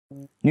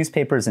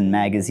Newspapers and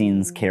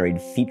magazines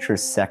carried feature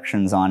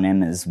sections on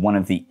him as one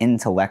of the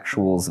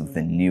intellectuals of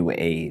the new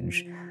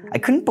age. I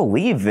couldn't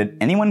believe that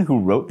anyone who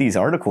wrote these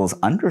articles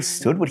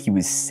understood what he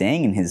was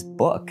saying in his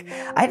book.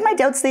 I had my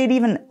doubts they had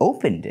even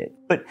opened it,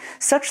 but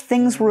such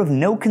things were of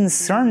no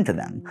concern to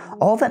them.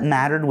 All that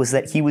mattered was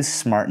that he was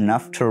smart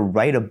enough to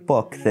write a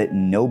book that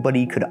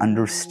nobody could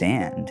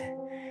understand.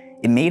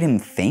 It made him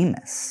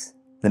famous.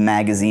 The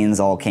magazines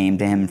all came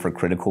to him for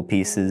critical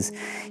pieces.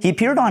 He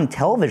appeared on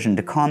television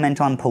to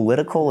comment on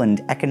political and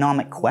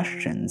economic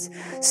questions.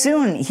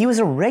 Soon, he was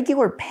a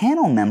regular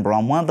panel member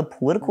on one of the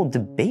political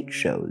debate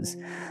shows.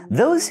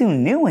 Those who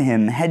knew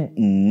him had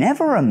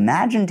never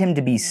imagined him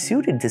to be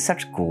suited to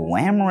such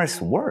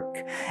glamorous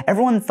work.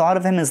 Everyone thought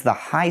of him as the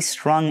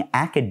high-strung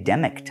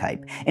academic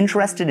type,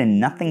 interested in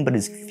nothing but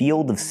his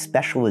field of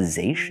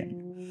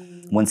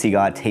specialization. Once he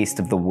got a taste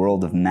of the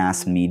world of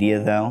mass media,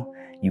 though,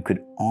 you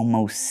could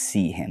almost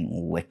see him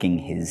licking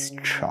his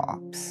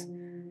chops.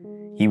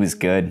 He was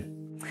good.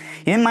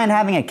 He didn't mind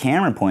having a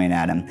camera pointed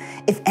at him.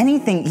 If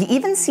anything, he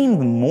even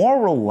seemed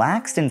more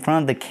relaxed in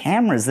front of the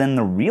cameras than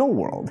the real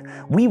world.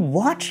 We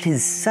watched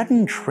his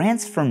sudden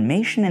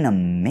transformation in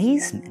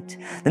amazement.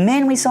 The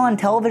man we saw on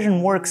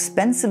television wore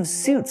expensive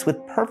suits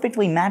with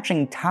perfectly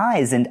matching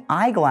ties and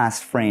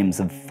eyeglass frames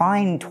of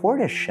fine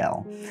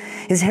tortoiseshell.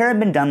 His hair had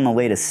been done in the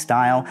latest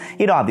style.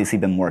 He'd obviously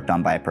been worked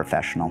on by a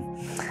professional.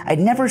 I'd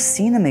never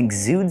seen him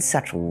exude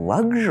such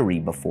luxury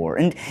before,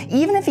 and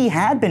even if he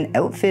had been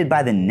outfitted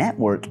by the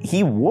network,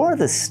 he wore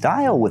the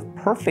style with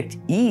perfect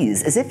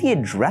ease, as if he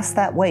had dressed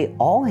that way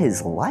all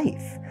his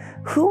life.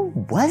 Who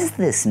was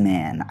this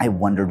man? I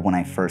wondered when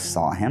I first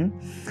saw him.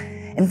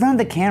 In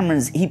front of the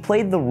cameras, he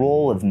played the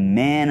role of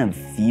man of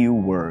few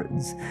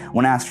words.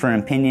 When asked for an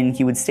opinion,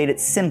 he would state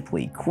it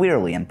simply,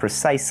 clearly, and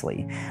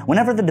precisely.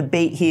 Whenever the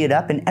debate heated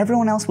up and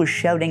everyone else was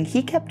shouting,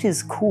 he kept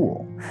his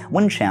cool.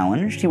 When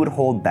challenged, he would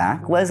hold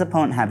back, let his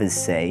opponent have his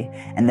say,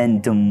 and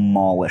then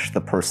demolish the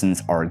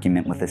person's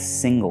argument with a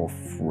single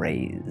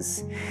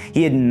phrase.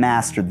 He had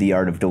mastered the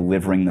art of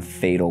delivering the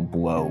fatal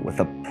blow with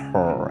a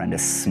purr and a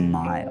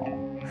smile.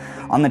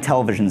 On the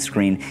television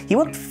screen, he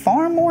looked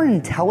far more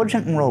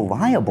intelligent and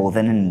reliable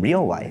than in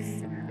real life.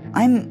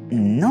 I'm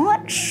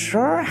not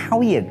sure how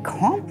he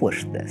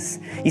accomplished this.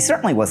 He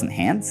certainly wasn't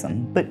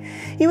handsome, but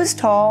he was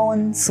tall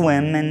and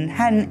slim and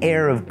had an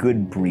air of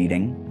good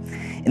breeding.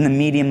 In the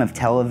medium of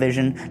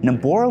television,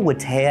 Noboru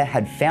Wataya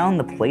had found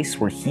the place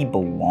where he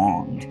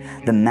belonged.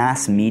 The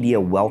mass media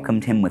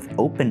welcomed him with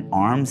open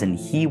arms, and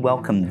he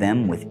welcomed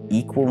them with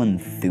equal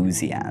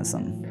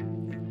enthusiasm.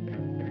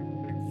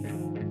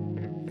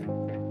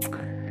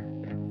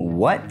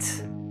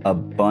 What a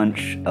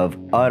bunch of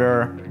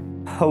utter,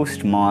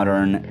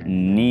 postmodern,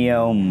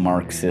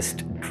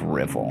 neo-Marxist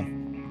drivel.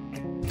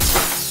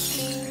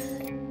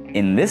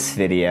 In this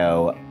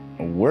video,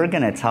 we're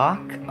gonna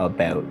talk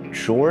about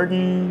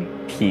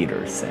Jordan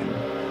Peterson.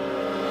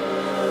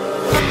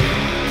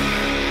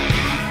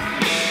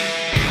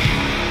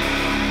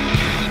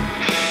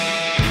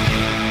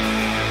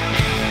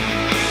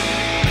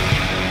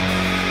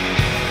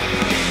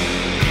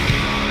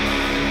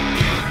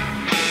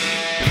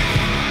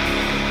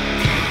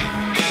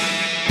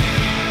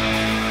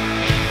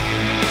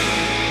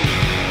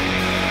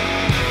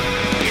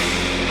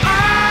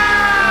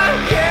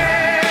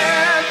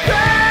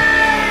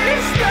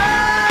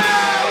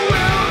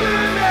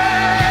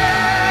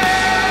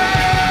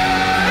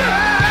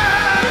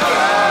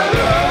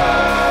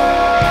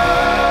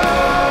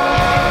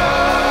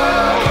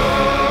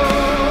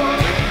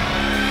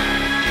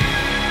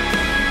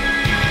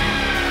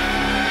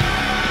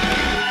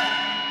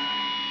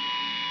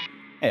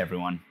 Hey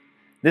everyone.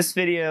 This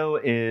video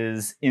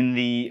is, in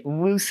the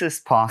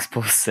loosest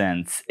possible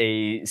sense,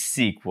 a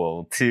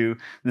sequel to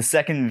the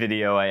second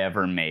video I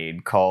ever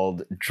made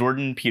called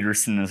Jordan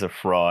Peterson is a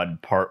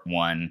Fraud Part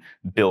 1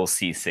 Bill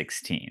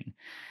C-16.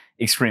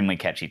 Extremely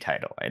catchy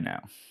title, I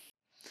know.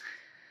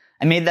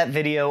 I made that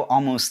video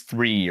almost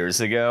 3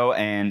 years ago,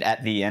 and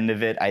at the end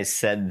of it I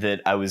said that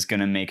I was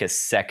gonna make a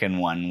second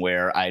one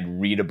where I'd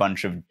read a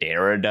bunch of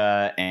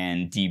Derrida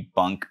and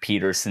debunk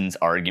Peterson's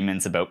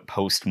arguments about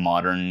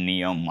postmodern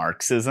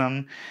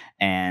neo-Marxism,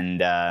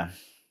 and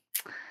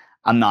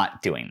I'm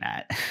not doing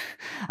that.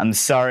 I'm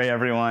sorry,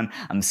 everyone.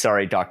 I'm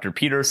sorry, Dr.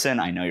 Peterson.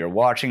 I know you're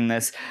watching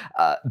this.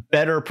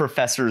 Better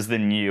professors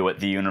than you at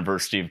the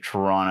University of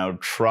Toronto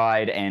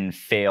tried and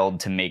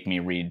failed to make me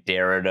read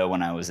Derrida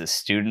when I was a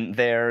student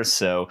there,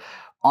 so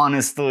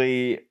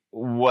honestly,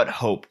 what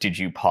hope did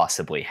you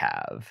possibly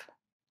have?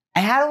 I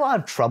had a lot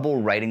of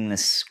trouble writing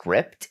this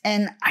script,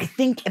 and I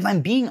think, if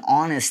I'm being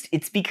honest,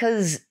 it's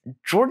because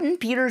Jordan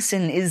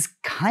Peterson is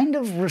kind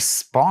of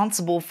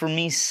responsible for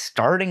me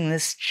starting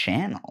this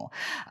channel.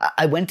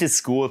 I went to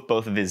school with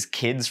both of his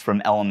kids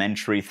from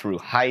elementary through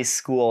high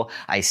school.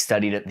 I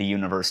studied at the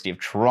University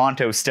of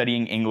Toronto,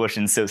 studying English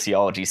and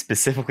sociology,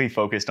 specifically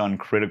focused on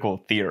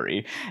critical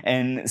theory.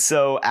 And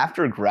so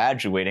after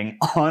graduating,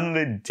 on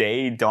the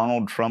day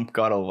Donald Trump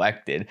got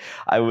elected,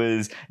 I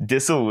was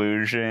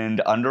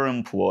disillusioned,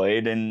 underemployed,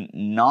 and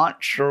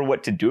not sure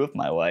what to do with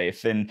my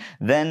life. And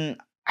then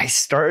I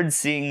started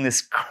seeing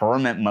this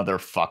Kermit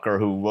motherfucker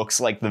who looks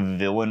like the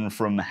villain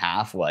from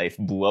Half-Life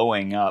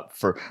blowing up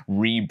for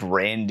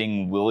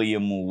rebranding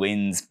William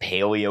Lynn's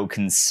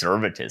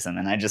paleoconservatism,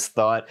 and I just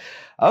thought,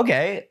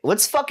 okay,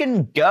 let's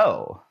fucking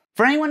go.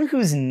 For anyone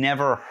who's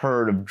never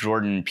heard of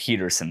Jordan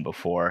Peterson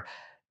before,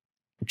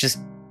 just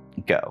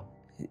go.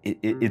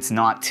 It's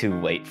not too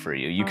late for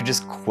you. You could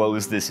just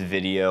close this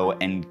video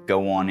and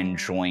go on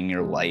enjoying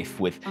your life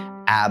with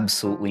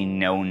absolutely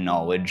no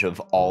knowledge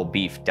of all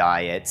beef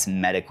diets,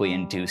 medically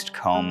induced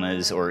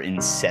comas, or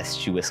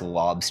incestuous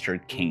lobster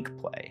kink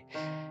play.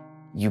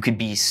 You could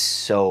be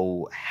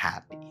so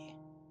happy.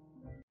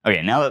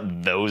 Okay, now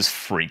that those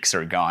freaks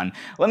are gone,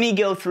 let me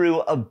go through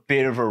a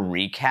bit of a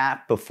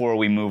recap before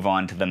we move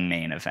on to the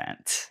main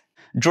event.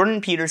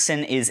 Jordan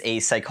Peterson is a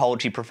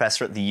psychology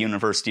professor at the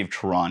University of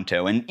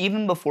Toronto, and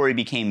even before he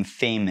became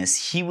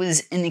famous, he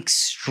was an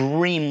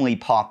extremely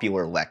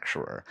popular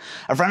lecturer.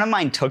 A friend of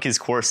mine took his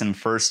course in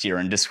first year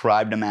and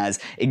described him as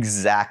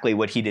exactly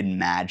what he'd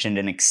imagined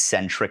an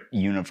eccentric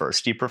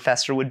university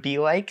professor would be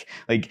like.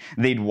 Like,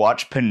 they'd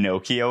watch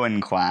Pinocchio in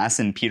class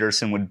and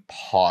Peterson would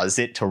pause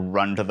it to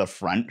run to the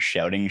front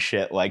shouting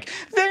shit like,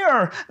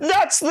 "There!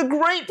 That's the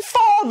great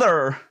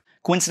father!"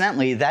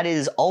 Coincidentally, that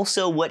is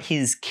also what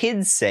his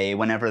kids say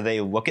whenever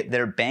they look at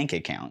their bank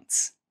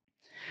accounts.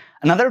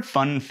 Another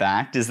fun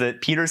fact is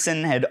that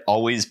Peterson had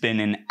always been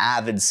an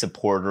avid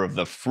supporter of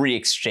the free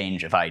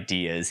exchange of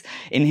ideas.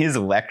 In his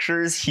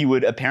lectures, he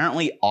would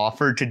apparently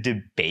offer to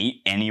debate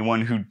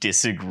anyone who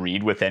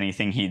disagreed with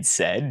anything he'd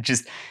said,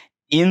 just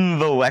in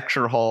the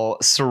lecture hall,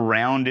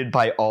 surrounded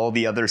by all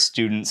the other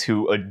students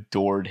who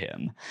adored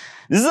him.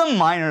 This is a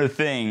minor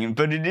thing,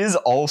 but it is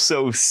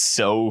also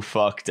so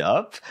fucked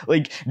up.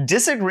 Like,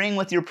 disagreeing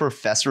with your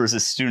professor as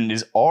a student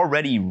is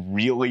already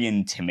really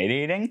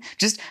intimidating.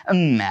 Just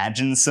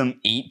imagine some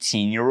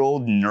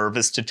 18-year-old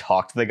nervous to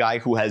talk to the guy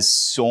who has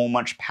so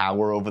much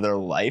power over their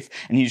life,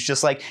 and he's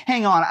just like,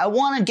 "Hang on, I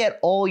want to get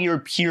all your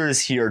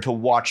peers here to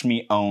watch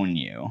me own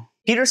you."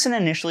 Peterson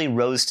initially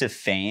rose to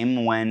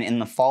fame when, in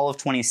the fall of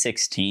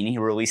 2016, he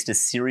released a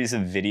series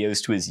of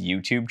videos to his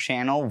YouTube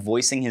channel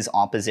voicing his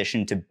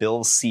opposition to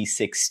Bill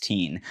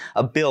C-16,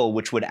 a bill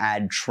which would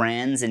add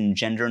trans and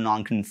gender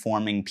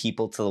nonconforming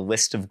people to the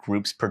list of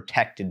groups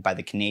protected by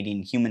the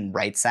Canadian Human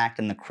Rights Act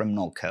and the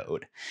Criminal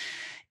Code.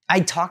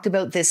 I talked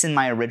about this in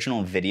my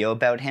original video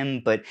about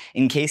him, but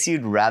in case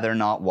you'd rather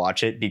not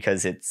watch it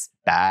because it's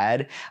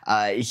bad,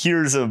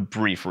 here's a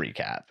brief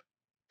recap.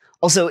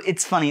 Also,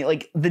 it's funny,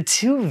 like, the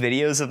two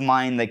videos of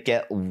mine that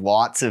get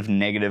lots of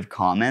negative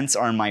comments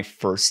are my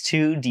first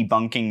two,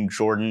 debunking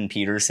Jordan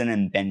Peterson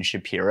and Ben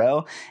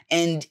Shapiro,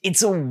 and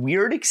it's a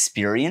weird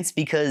experience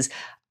because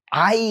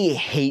I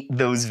hate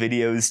those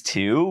videos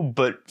too,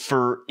 but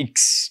for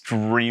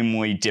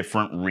extremely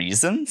different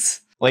reasons.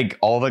 Like,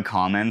 all the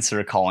comments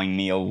are calling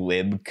me a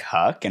lib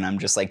cuck, and I'm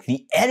just like,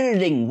 the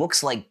editing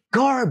looks like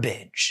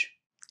garbage.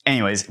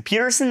 Anyways,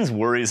 Peterson's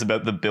worries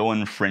about the bill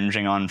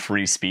infringing on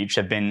free speech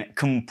have been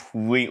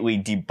completely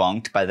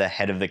debunked by the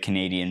head of the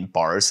Canadian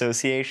Bar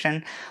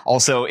Association.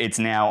 Also, it's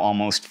now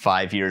almost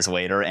 5 years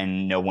later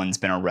and no one's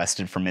been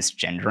arrested for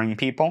misgendering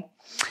people.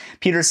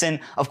 Peterson,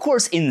 of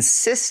course,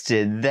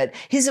 insisted that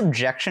his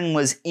objection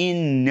was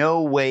in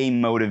no way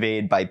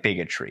motivated by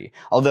bigotry,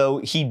 although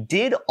he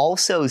did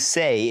also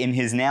say in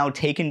his now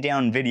taken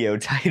down video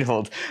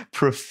titled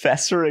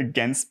Professor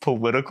Against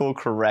Political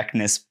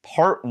Correctness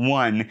Part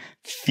 1,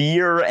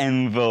 Fear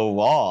and the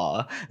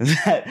Law,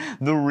 that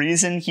the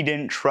reason he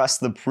didn't trust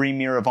the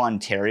Premier of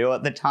Ontario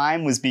at the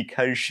time was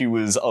because she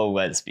was a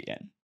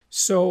lesbian.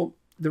 So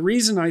the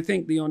reason I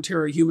think the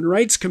Ontario Human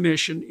Rights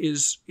Commission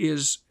is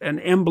an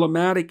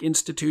emblematic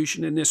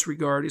institution in this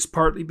regard is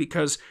partly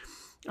because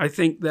I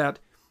think that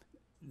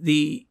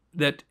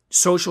that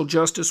social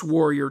justice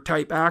warrior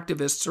type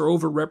activists are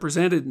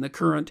overrepresented in the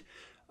current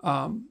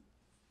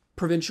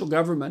provincial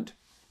government,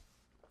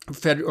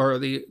 or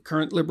the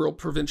current Liberal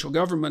provincial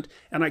government,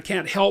 and I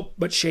can't help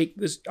but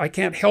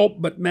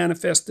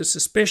manifest the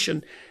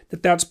suspicion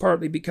that that's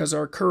partly because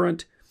our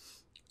current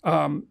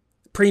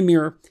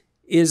Premier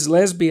is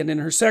lesbian in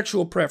her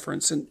sexual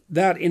preference, and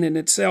that in and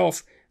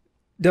itself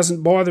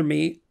doesn't bother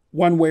me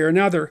one way or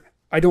another.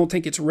 I don't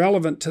think it's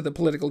relevant to the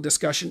political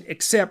discussion,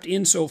 except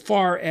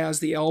insofar as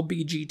the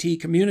LBGT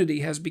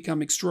community has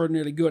become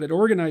extraordinarily good at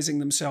organizing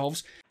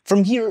themselves.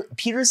 From here,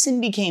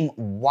 Peterson became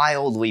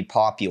wildly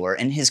popular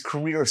and his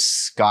career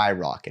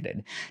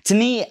skyrocketed. To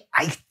me,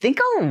 I think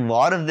a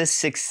lot of this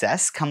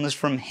success comes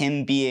from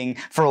him being,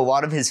 for a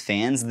lot of his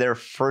fans, their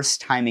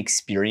first time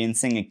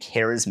experiencing a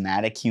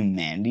charismatic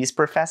humanities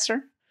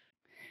professor.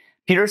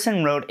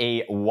 Peterson wrote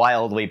a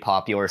wildly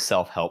popular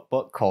self-help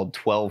book called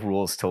 12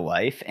 Rules to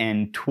Life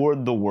and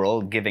toured the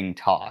world giving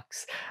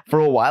talks. For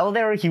a while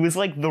there, he was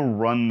like the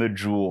Run the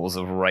Jewels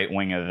of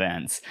right-wing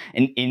events,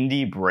 an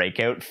indie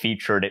breakout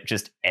featured at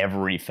just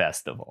every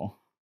festival.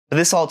 But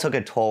this all took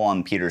a toll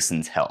on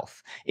Peterson's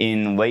health.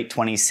 In late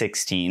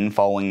 2016,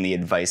 following the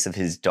advice of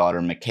his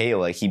daughter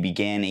Michaela, he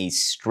began a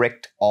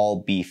strict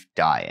all-beef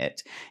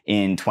diet.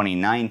 In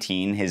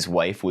 2019, his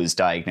wife was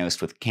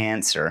diagnosed with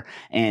cancer,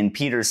 and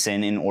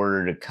Peterson, in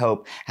order to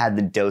cope, had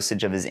the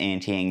dosage of his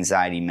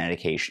anti-anxiety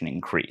medication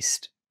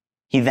increased.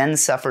 He then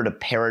suffered a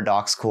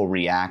paradoxical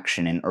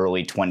reaction in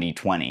early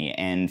 2020,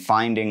 and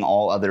finding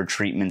all other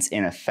treatments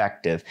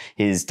ineffective,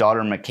 his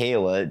daughter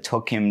Michaela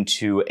took him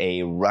to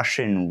a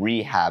Russian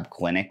rehab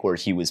clinic where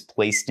he was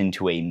placed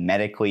into a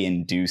medically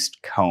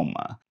induced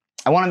coma.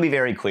 I want to be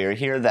very clear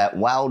here that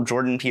while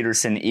Jordan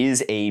Peterson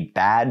is a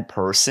bad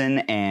person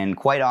and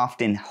quite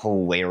often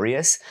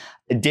hilarious,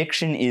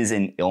 addiction is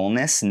an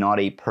illness, not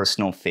a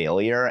personal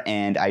failure,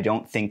 and I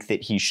don't think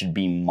that he should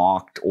be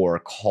mocked or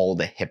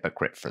called a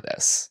hypocrite for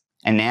this.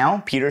 And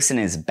now, Peterson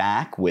is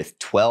back with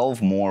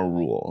 12 more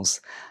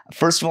rules.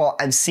 First of all,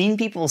 I've seen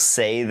people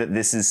say that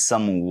this is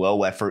some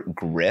low-effort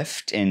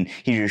grift, and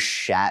he just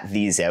shat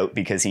these out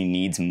because he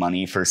needs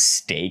money for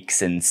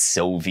steaks and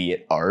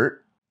Soviet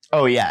art.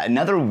 Oh yeah,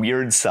 another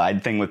weird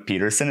side thing with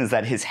Peterson is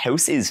that his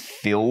house is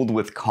filled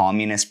with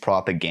communist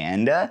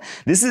propaganda.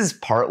 This is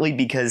partly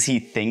because he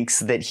thinks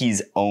that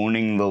he's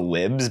owning the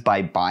libs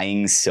by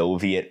buying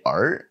Soviet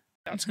art.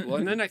 That's cool.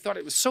 And then I thought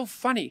it was so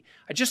funny.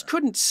 I just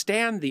couldn't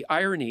stand the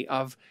irony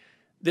of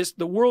this,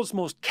 the world's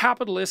most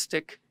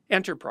capitalistic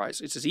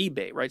enterprise. It's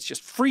eBay, right? It's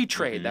just free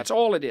trade. That's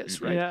all it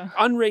is, right? Yeah.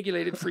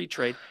 Unregulated free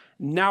trade.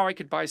 Now I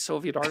could buy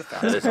Soviet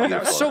artifacts.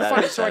 That was so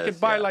funny. So I could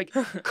buy like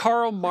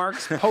Karl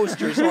Marx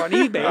posters on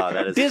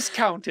eBay,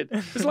 discounted.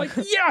 It's like,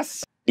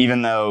 yes!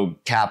 Even though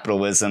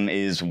capitalism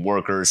is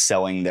workers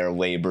selling their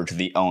labor to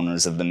the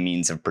owners of the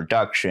means of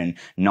production,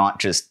 not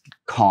just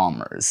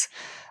commerce.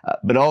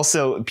 But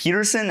also,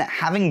 Peterson,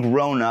 having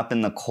grown up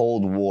in the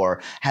Cold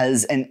War,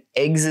 has an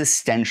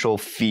existential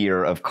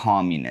fear of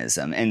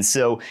communism. And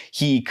so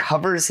he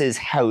covers his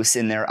house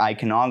in their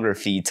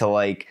iconography to,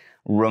 like,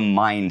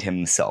 remind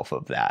himself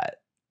of that.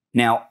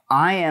 Now,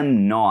 I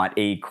am not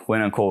a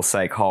clinical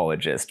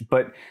psychologist,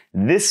 but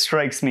this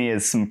strikes me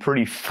as some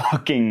pretty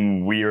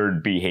fucking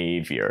weird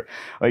behavior.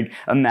 Like,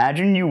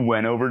 imagine you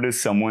went over to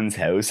someone's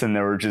house and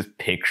there were just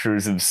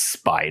pictures of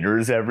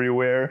spiders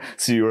everywhere.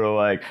 So you were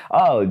like,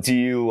 oh, do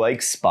you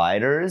like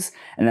spiders?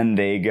 And then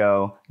they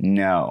go,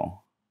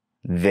 no,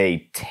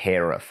 they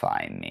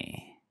terrify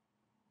me.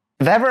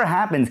 If that ever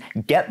happens,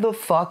 get the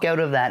fuck out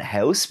of that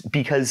house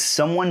because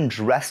someone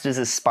dressed as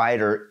a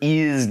spider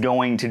is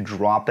going to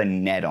drop a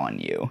net on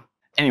you.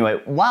 Anyway,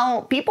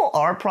 while people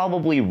are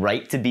probably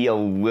right to be a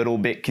little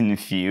bit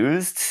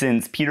confused,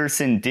 since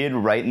Peterson did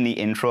write in the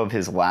intro of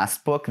his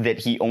last book that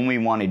he only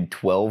wanted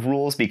 12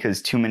 rules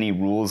because too many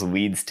rules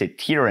leads to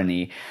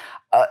tyranny,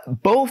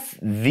 both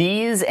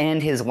these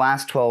and his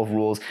last 12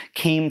 rules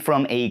came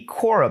from a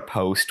Quora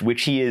post,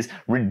 which he is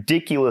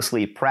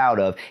ridiculously proud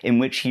of, in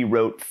which he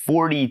wrote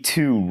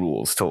 42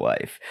 rules to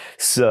life.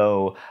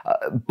 So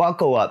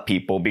buckle up,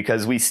 people,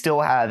 because we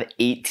still have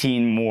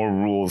 18 more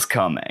rules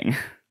coming.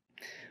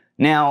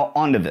 Now,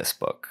 onto this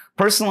book.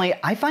 Personally,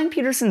 I find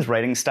Peterson's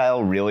writing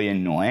style really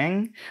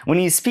annoying. When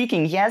he's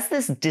speaking, he has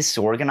this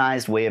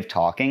disorganized way of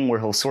talking where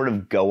he'll sort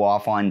of go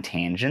off on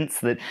tangents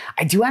that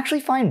I do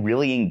actually find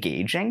really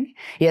engaging.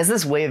 He has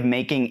this way of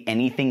making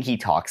anything he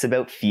talks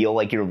about feel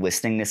like you're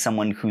listening to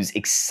someone who's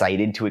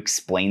excited to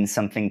explain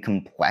something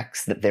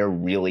complex that they're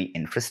really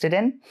interested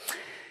in.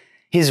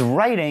 His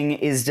writing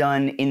is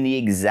done in the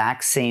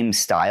exact same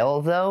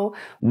style, though,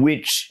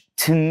 which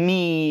to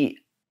me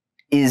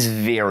is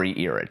very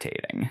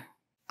irritating.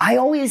 I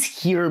always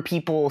hear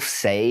people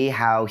say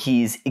how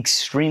he's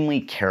extremely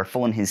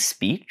careful in his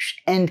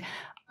speech, and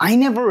I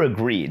never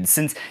agreed,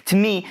 since to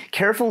me,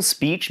 careful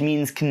speech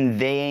means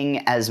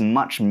conveying as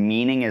much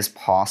meaning as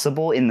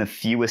possible in the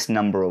fewest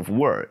number of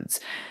words.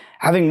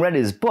 Having read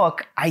his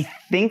book, I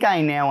think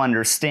I now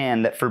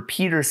understand that for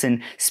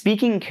Peterson,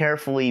 speaking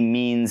carefully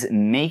means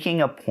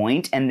making a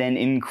point and then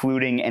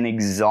including an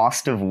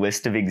exhaustive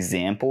list of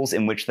examples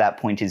in which that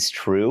point is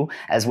true,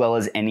 as well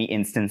as any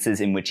instances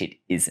in which it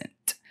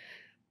isn't.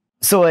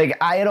 So, like,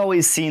 I had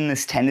always seen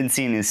this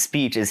tendency in his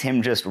speech as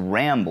him just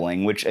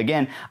rambling, which,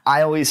 again,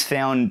 I always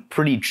found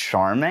pretty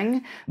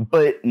charming,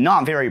 but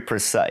not very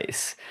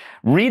precise.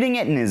 Reading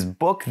it in his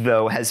book,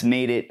 though, has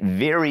made it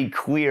very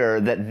clear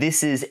that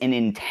this is an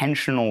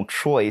intentional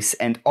choice,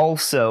 and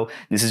also,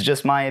 this is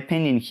just my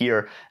opinion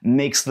here,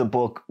 makes the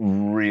book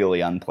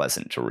really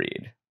unpleasant to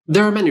read.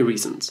 There are many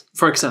reasons.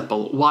 For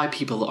example, why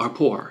people are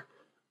poor.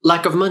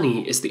 Lack of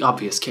money is the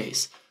obvious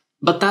case.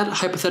 But that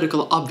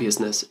hypothetical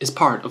obviousness is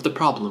part of the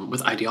problem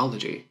with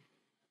ideology.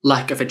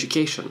 Lack of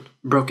education,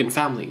 broken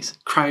families,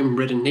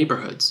 crime-ridden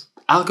neighborhoods,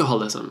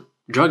 alcoholism,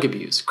 drug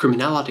abuse,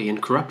 criminality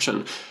and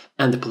corruption,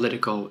 and the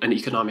political and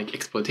economic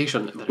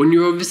exploitation. When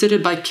you are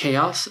visited by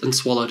chaos and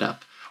swallowed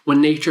up, when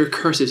nature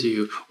curses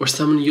you or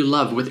someone you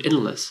love with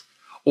illness,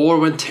 or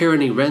when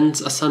tyranny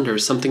rends asunder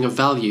something of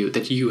value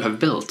that you have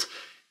built,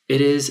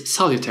 it is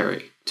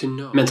salutary to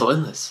know mental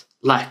illness,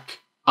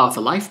 lack of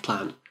a life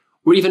plan,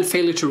 or even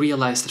failure to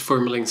realize that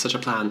formulating such a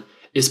plan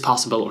is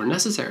possible or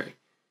necessary.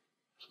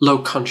 low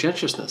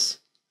conscientiousness,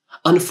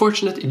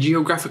 unfortunate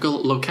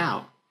geographical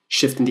locale,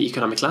 shift in the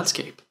economic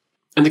landscape,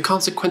 and the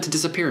consequent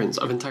disappearance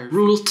of entire.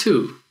 Rule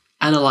 2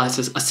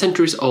 analyzes a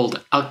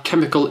centuries-old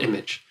alchemical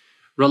image,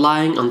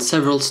 relying on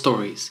several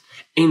stories,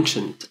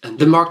 ancient and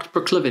the marked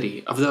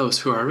proclivity of those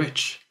who are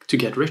rich to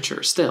get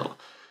richer still,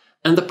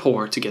 and the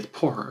poor to get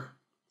poorer.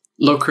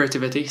 Low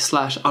creativity /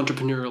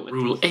 entrepreneurial.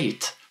 Rule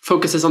 8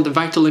 focuses on the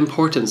vital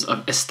importance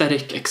of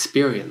aesthetic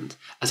experience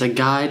as a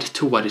guide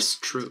to what is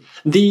true.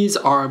 These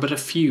are but a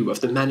few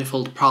of the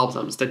manifold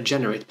problems that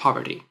generate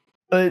poverty.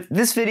 But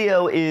this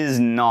video is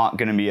not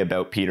going to be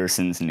about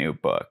Peterson's new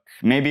book.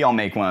 Maybe I'll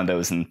make one of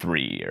those in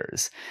 3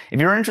 years. If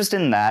you're interested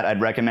in that,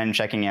 I'd recommend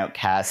checking out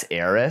Cass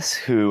Arris,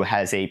 who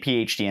has a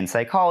PhD in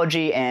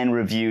psychology and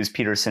reviews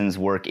Peterson's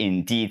work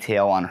in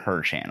detail on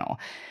her channel.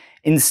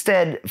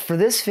 Instead, for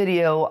this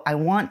video, I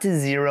want to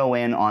zero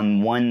in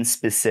on one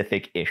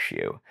specific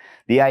issue: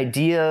 the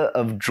idea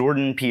of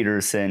Jordan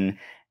Peterson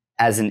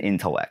as an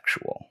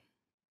intellectual.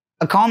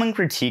 A common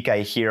critique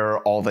I hear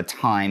all the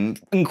time,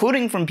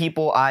 including from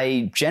people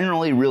I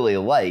generally really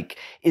like,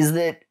 is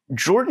that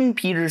Jordan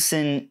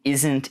Peterson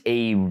isn't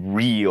a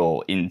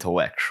real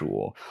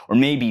intellectual, or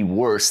maybe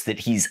worse, that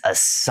he's a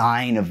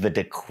sign of the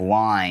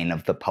decline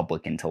of the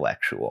public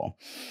intellectual.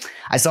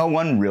 I saw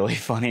one really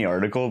funny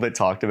article that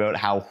talked about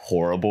how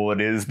horrible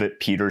it is that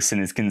Peterson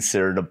is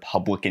considered a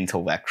public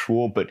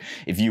intellectual, but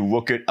if you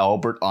look at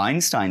Albert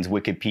Einstein's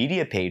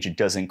Wikipedia page, it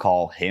doesn't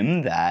call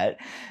him that.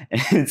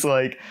 And it's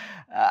like,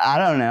 I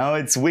don't know,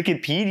 it's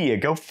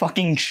Wikipedia. Go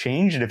fucking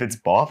change it if it's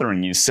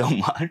bothering you so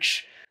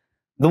much.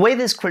 The way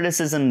this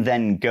criticism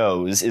then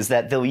goes is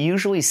that they'll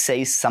usually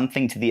say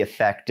something to the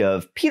effect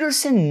of,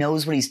 Peterson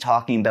knows what he's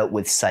talking about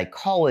with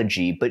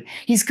psychology, but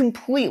he's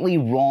completely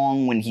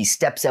wrong when he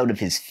steps out of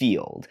his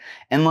field.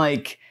 And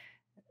like,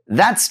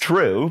 that's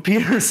true.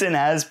 Peterson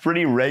has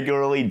pretty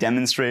regularly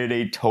demonstrated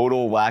a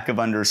total lack of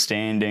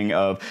understanding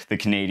of the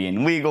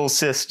Canadian legal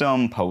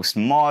system,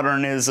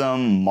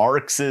 postmodernism,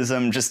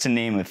 Marxism, just to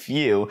name a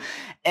few.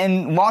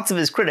 And lots of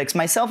his critics,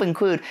 myself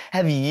included,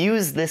 have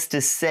used this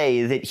to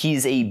say that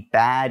he's a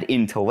bad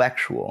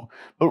intellectual.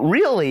 But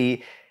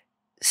really,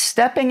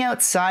 stepping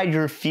outside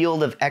your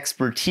field of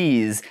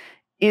expertise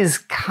is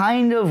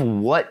kind of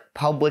what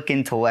public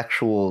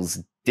intellectuals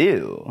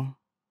do.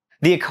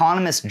 The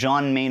economist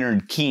John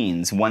Maynard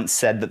Keynes once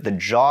said that the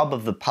job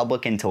of the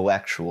public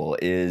intellectual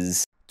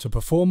is to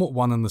perform at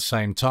one and the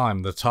same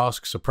time the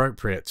tasks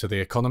appropriate to the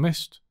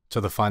economist,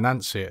 to the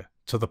financier,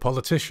 to the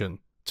politician,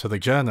 to the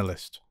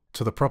journalist,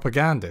 to the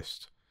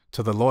propagandist,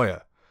 to the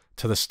lawyer,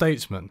 to the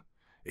statesman,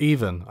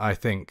 even, I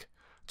think,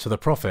 to the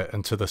prophet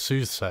and to the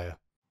soothsayer.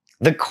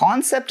 The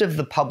concept of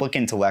the public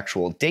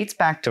intellectual dates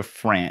back to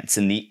France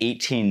in the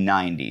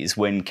 1890s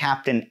when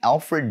Captain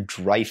Alfred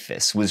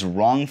Dreyfus was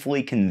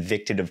wrongfully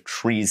convicted of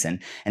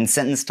treason and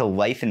sentenced to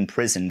life in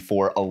prison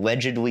for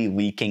allegedly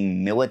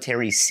leaking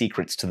military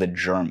secrets to the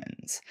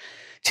Germans.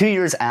 2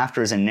 years after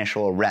his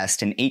initial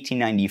arrest in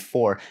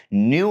 1894,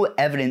 new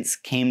evidence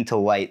came to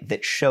light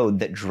that showed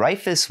that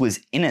Dreyfus was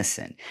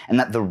innocent and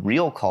that the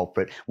real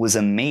culprit was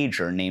a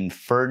major named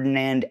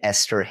Ferdinand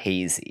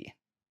Esterhazy.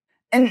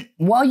 And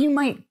while you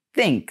might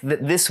think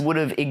that this would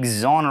have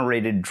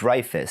exonerated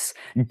Dreyfus,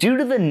 due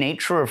to the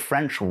nature of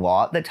French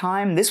law at the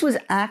time, this was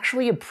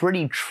actually a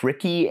pretty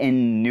tricky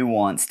and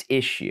nuanced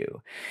issue.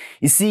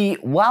 You see,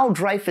 while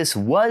Dreyfus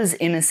was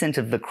innocent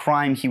of the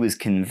crime he was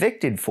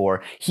convicted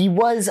for, he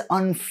was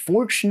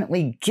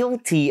unfortunately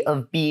guilty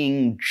of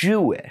being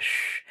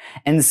Jewish.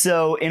 And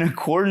so, in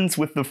accordance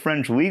with the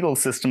French legal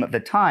system at the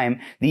time,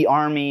 the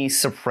army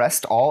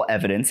suppressed all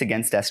evidence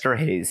against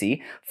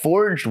Esterhazy,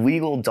 forged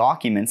legal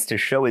documents to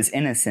show his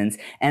innocence,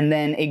 and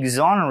then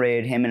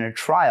exonerated him in a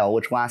trial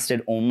which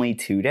lasted only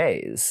 2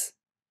 days.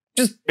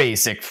 Just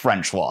basic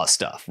French law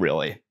stuff,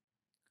 really.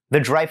 The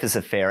Dreyfus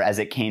Affair, as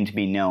it came to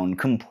be known,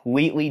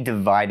 completely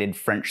divided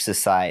French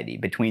society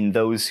between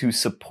those who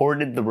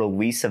supported the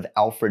release of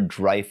Alfred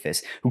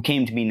Dreyfus, who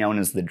came to be known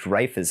as the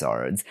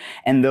Dreyfusards,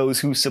 and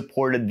those who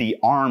supported the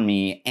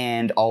army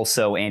and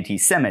also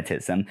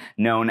anti-Semitism,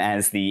 known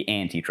as the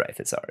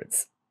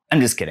anti-Dreyfusards.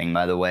 I'm just kidding,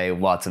 by the way,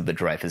 lots of the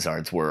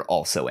Dreyfusards were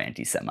also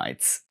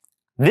anti-Semites.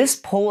 This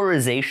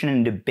polarization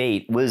and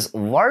debate was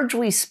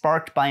largely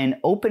sparked by an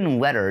open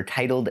letter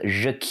titled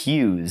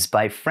J'accuse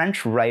by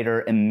French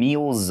writer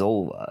Émile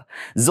Zola.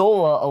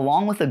 Zola,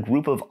 along with a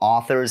group of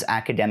authors,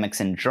 academics,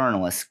 and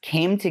journalists,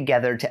 came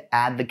together to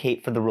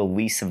advocate for the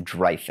release of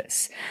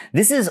Dreyfus.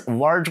 This is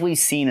largely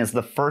seen as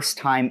the first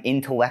time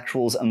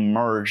intellectuals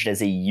emerged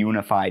as a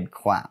unified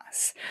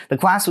class. The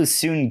class was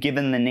soon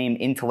given the name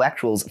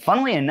intellectuals,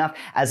 funnily enough,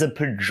 as a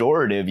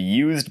pejorative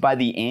used by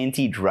the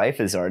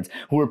anti-Dreyfusards,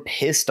 who were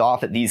pissed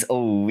off at these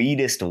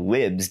elitist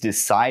libs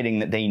deciding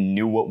that they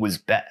knew what was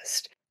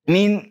best. I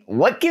mean,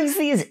 what gives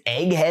these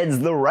eggheads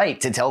the right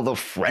to tell the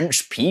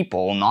French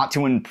people not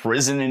to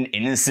imprison an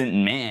innocent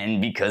man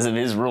because of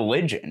his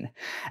religion?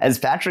 As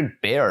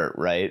Patrick Barrett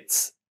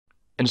writes,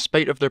 in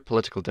spite of their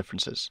political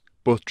differences,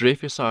 both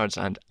Dreyfusards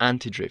and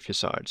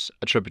anti-Dreyfusards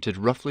attributed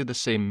roughly the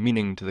same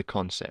meaning to the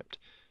concept,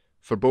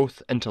 For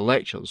both,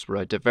 intellectuals were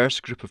a diverse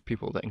group of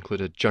people that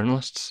included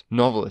journalists,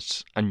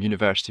 novelists, and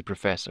university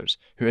professors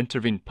who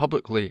intervened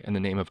publicly in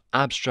the name of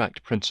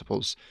abstract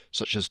principles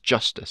such as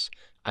justice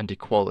and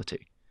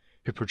equality,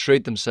 who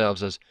portrayed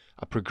themselves as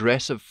a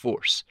progressive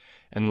force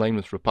in line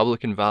with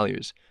Republican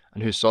values,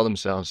 and who saw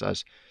themselves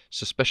as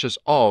suspicious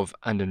of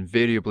and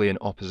invariably in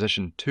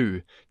opposition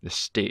to the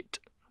state.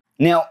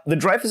 Now, the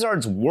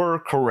Dreyfusards were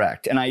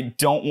correct, and I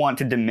don't want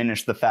to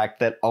diminish the fact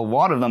that a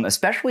lot of them,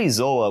 especially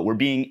Zola, were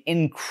being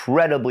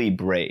incredibly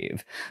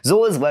brave.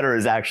 Zola's letter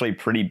is actually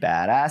pretty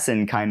badass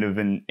in kind of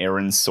an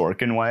Aaron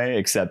Sorkin way,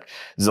 except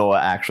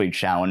Zola actually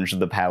challenged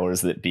the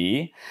powers that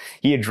be.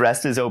 He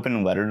addressed his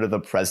open letter to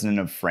the president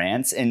of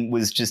France and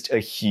was just a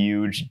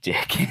huge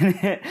dick in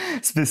it,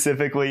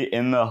 specifically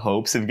in the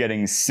hopes of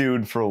getting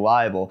sued for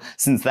libel,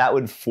 since that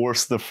would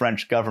force the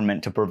French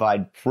government to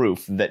provide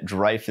proof that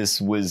Dreyfus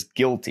was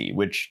guilty,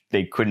 which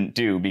they couldn't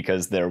do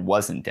because there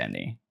wasn't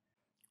any.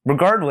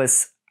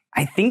 Regardless,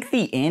 I think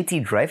the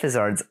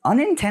anti-Dreyfusards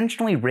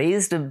unintentionally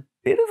raised a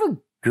bit of a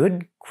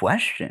good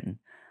question.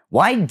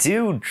 Why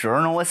do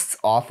journalists,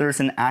 authors,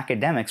 and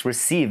academics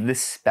receive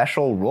this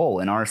special role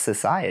in our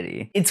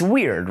society? It's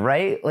weird,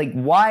 right? Like,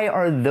 why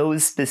are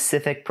those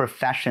specific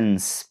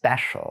professions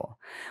special?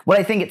 What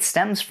I think it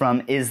stems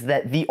from is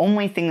that the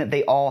only thing that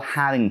they all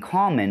had in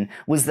common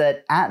was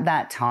that at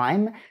that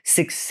time,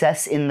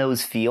 success in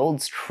those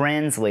fields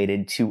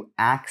translated to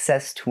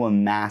access to a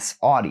mass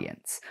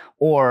audience.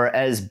 Or,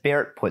 as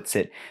Barrett puts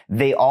it,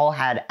 they all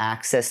had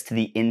access to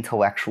the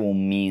intellectual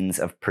means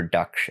of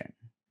production.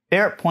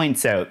 Barrett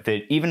points out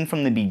that even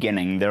from the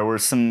beginning, there were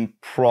some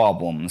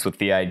problems with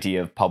the idea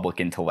of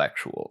public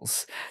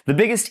intellectuals. The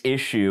biggest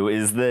issue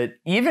is that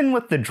even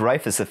with the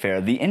Dreyfus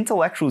affair, the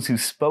intellectuals who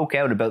spoke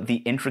out about the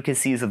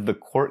intricacies of the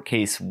court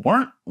case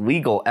weren't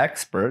legal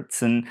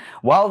experts, and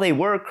while they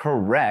were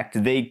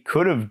correct, they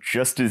could have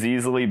just as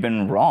easily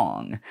been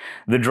wrong.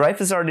 The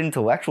Dreyfusard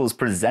intellectuals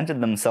presented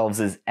themselves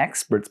as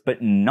experts,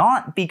 but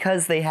not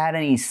because they had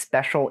any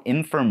special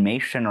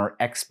information or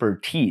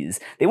expertise.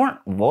 They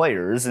weren't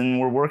lawyers and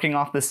were working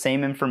off the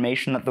same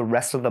information that the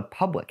rest of the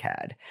public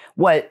had.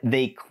 What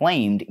they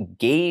claimed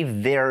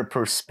gave their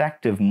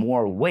perspective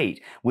more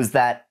weight was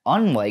that,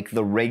 unlike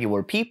the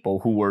regular people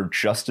who were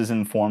just as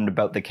informed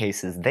about the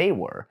case as they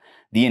were,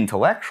 the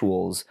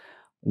intellectuals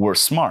were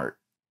smart.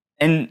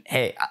 And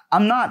hey,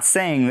 I'm not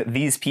saying that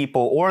these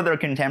people or their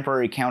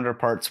contemporary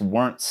counterparts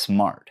weren't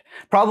smart.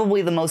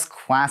 Probably the most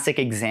classic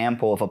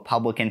example of a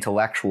public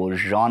intellectual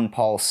is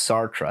Jean-Paul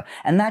Sartre,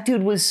 and that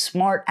dude was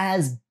smart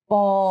as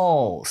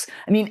balls.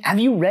 I mean, have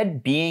you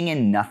read Being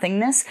in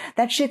Nothingness?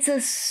 That shit's a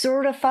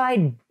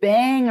certified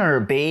banger,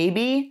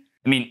 baby.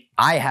 I mean,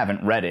 I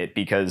haven't read it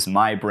because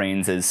my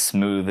brain's as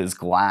smooth as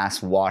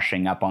glass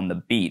washing up on the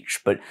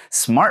beach, but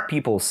smart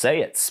people say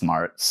it's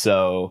smart,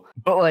 so...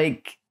 But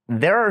like,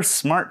 there are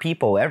smart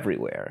people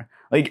everywhere.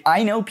 Like,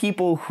 I know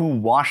people who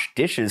wash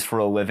dishes for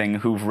a living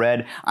who've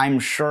read, I'm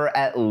sure,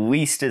 at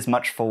least as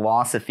much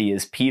philosophy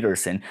as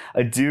Peterson,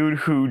 a dude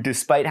who,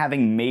 despite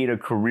having made a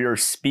career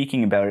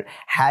speaking about it,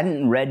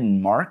 hadn't read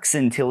Marx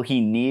until he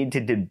needed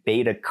to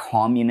debate a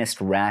communist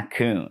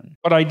raccoon.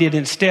 What I did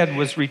instead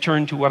was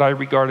return to what I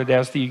regarded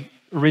as the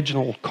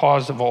original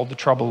cause of all the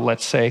trouble,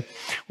 let's say,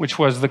 which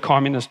was the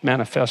Communist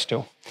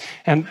Manifesto.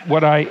 And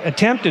what I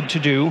attempted to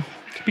do,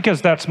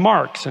 because that's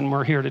Marx, and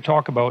we're here to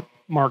talk about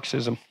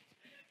Marxism,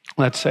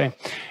 let's say.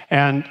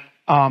 And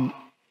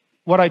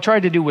what I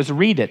tried to do was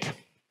read it.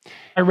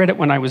 I read it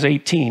when I was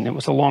 18. It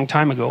was a long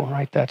time ago,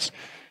 right? That's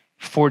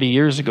 40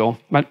 years ago.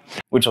 But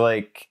which,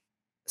 like,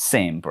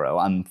 same, bro.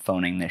 I'm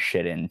phoning this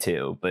shit in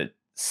too, but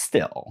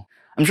still.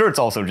 I'm sure it's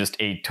also just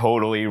a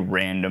totally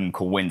random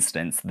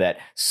coincidence that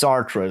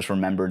Sartre is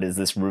remembered as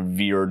this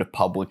revered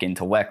public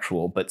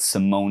intellectual, but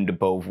Simone de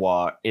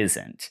Beauvoir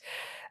isn't.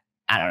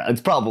 I don't know,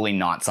 it's probably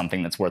not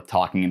something that's worth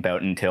talking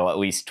about until at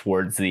least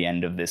towards the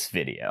end of this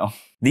video.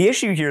 The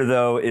issue here,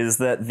 though, is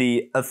that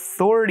the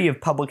authority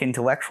of public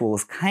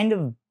intellectuals kind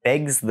of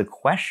begs the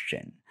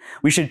question.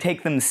 We should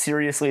take them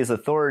seriously as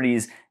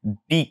authorities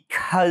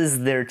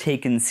because they're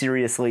taken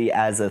seriously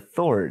as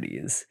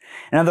authorities.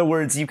 In other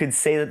words, you could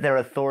say that their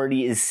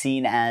authority is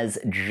seen as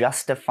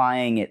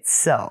justifying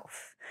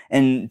itself.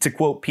 And to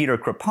quote Peter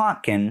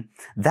Kropotkin,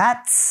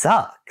 that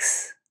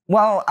sucks.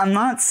 Well, I'm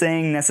not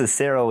saying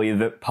necessarily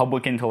that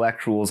public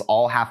intellectuals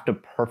all have to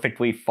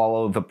perfectly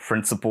follow the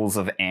principles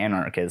of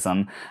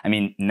anarchism. I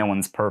mean, no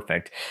one's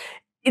perfect.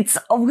 It's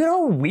a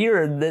little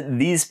weird that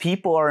these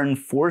people are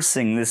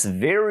enforcing this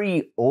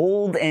very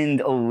old and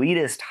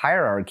elitist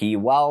hierarchy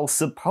while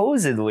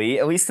supposedly,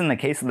 at least in the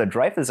case of the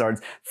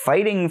Dreyfusards,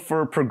 fighting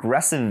for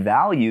progressive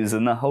values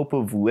in the hope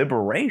of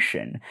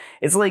liberation.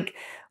 It's like,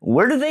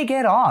 Where do they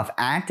get off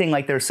acting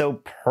like they're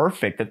so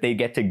perfect that they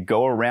get to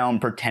go around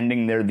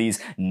pretending they're these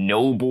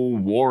noble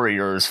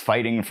warriors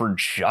fighting for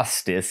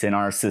justice in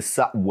our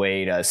society?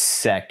 Wait a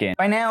second.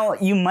 By now,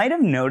 you might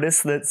have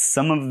noticed that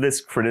some of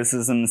this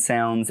criticism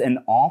sounds an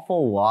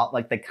awful lot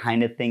like the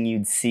kind of thing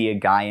you'd see a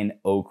guy in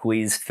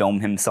Oakley's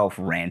film himself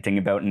ranting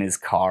about in his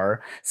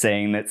car,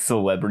 saying that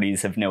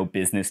celebrities have no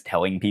business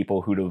telling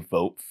people who to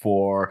vote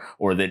for,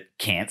 or that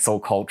cancel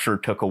culture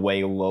took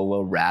away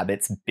Lola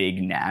Rabbit's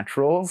big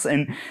naturals.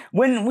 And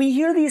when we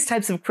hear these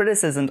types of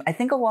criticisms, I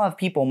think a lot of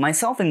people,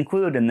 myself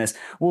included in this,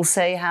 will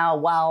say how,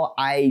 while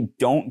I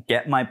don't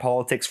get my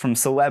politics from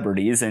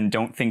celebrities and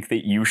don't think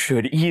that you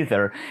should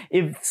either,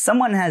 if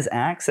someone has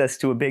access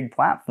to a big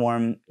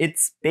platform,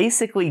 it's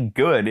basically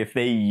good if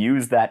they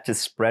use that to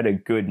spread a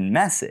good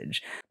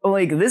message. But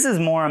like, this is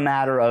more a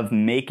matter of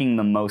making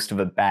the most of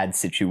a bad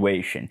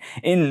situation.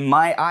 In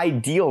my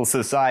ideal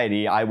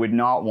society, I would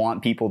not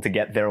want people to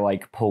get their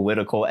like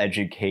political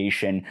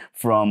education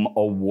from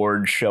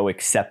award show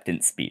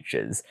acceptance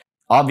speeches.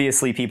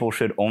 Obviously, people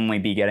should only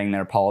be getting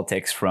their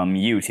politics from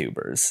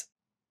YouTubers.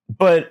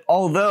 But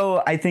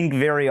although I think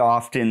very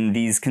often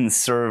these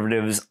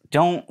conservatives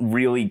don't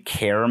really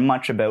care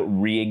much about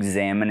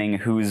re-examining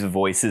whose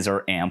voices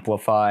are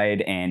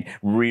amplified and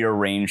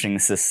rearranging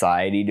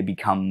society to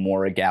become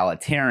more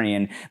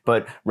egalitarian,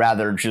 but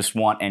rather just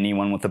want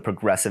anyone with a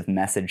progressive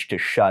message to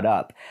shut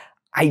up,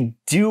 I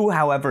do,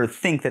 however,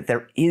 think that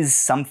there is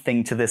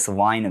something to this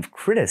line of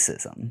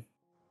criticism.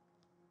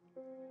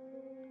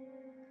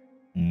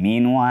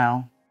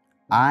 Meanwhile,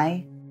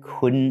 I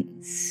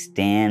couldn't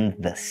stand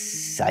the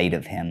sight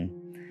of him,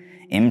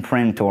 in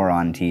print or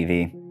on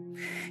TV.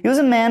 He was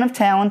a man of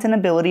talent and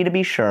ability, to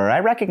be sure, I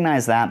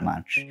recognize that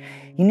much.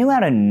 He knew how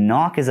to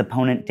knock his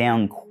opponent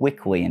down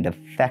quickly and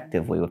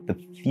effectively with the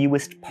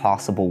fewest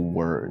possible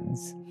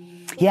words.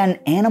 He had an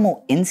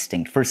animal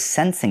instinct for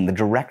sensing the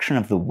direction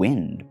of the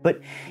wind,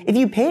 but if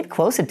you paid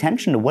close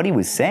attention to what he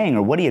was saying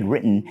or what he had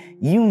written,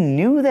 you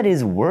knew that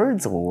his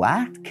words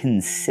lacked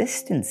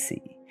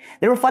consistency.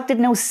 They reflected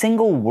no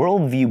single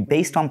worldview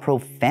based on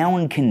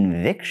profound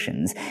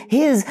convictions.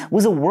 His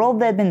was a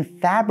world that had been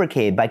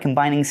fabricated by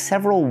combining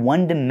several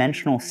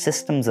one-dimensional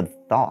systems of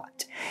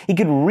thought. He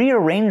could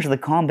rearrange the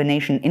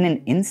combination in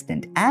an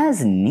instant,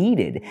 as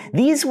needed.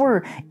 These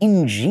were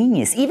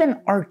ingenious, even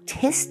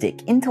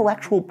artistic,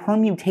 intellectual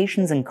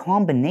permutations and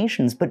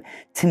combinations, but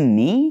to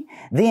me,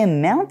 they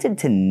amounted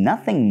to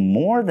nothing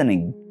more than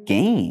a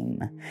game.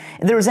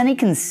 If there was any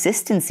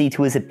consistency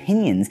to his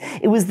opinions,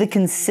 it was the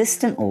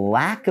consistent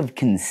lack of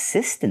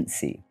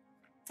consistency.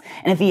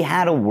 And if he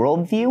had a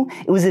worldview,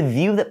 it was a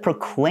view that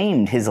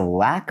proclaimed his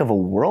lack of a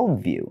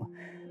worldview.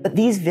 But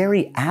these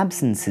very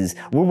absences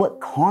were what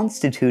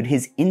constituted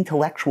his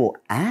intellectual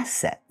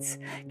assets.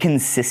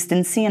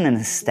 Consistency and an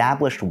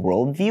established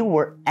worldview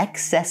were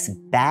excess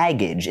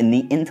baggage in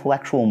the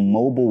intellectual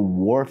mobile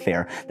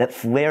warfare that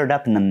flared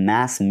up in the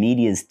mass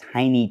media's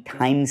tiny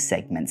time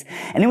segments,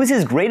 and it was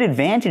his great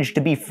advantage to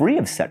be free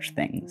of such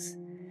things.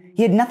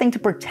 He had nothing to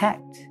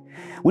protect,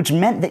 which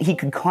meant that he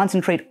could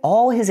concentrate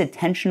all his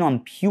attention on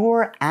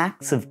pure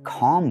acts of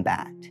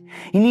combat.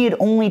 He needed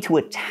only to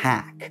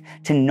attack,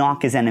 to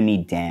knock his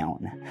enemy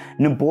down.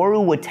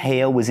 Noboru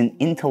Wateo was an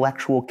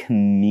intellectual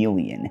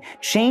chameleon,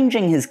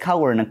 changing his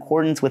color in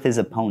accordance with his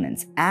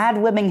opponents,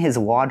 ad-libbing his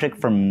logic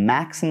for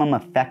maximum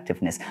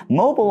effectiveness,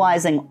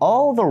 mobilizing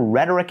all the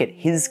rhetoric at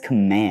his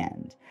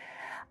command.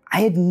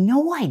 I had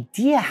no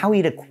idea how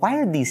he'd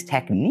acquired these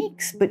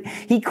techniques, but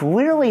he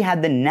clearly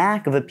had the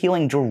knack of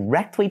appealing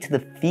directly to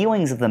the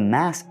feelings of the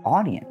mass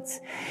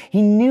audience.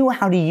 He knew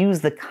how to use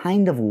the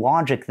kind of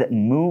logic that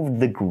moved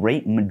the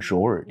great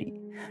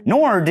majority.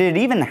 Nor did it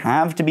even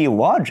have to be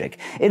logic.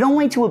 It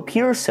only to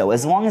appear so,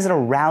 as long as it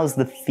aroused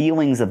the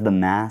feelings of the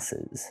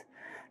masses.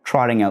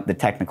 Trotting out the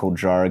technical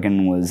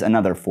jargon was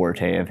another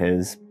forte of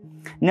his.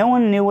 No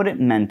one knew what it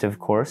meant, of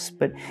course,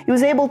 but he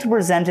was able to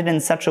present it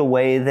in such a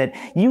way that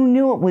you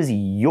knew it was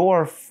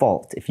your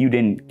fault if you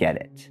didn't get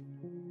it.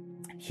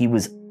 He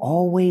was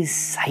always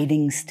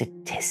citing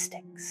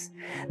statistics.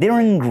 They were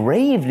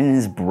engraved in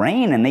his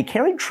brain and they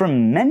carried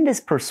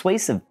tremendous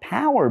persuasive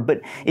power,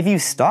 but if you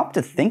stopped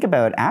to think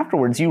about it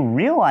afterwards, you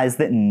realized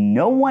that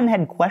no one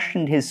had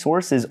questioned his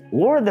sources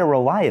or their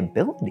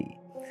reliability.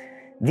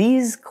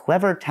 These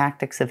clever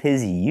tactics of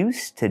his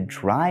used to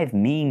drive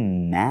me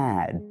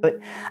mad, but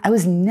I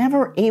was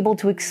never able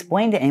to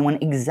explain to anyone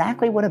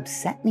exactly what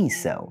upset me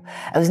so.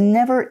 I was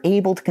never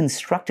able to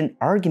construct an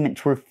argument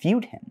to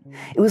refute him.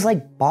 It was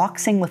like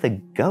boxing with a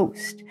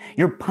ghost.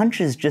 Your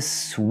punches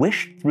just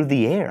swished through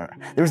the air.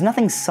 There was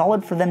nothing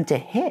solid for them to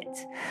hit.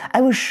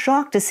 I was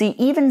shocked to see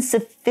even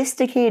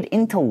sophisticated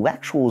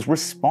intellectuals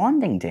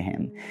responding to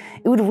him.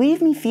 It would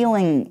leave me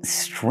feeling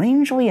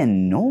strangely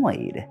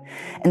annoyed.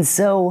 And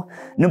so,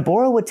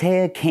 Noboru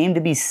Wateo came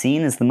to be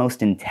seen as the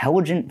most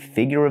intelligent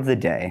figure of the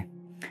day.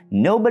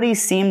 Nobody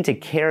seemed to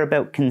care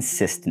about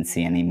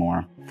consistency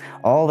anymore.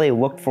 All they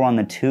looked for on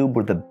the tube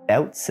were the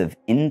bouts of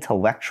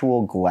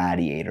intellectual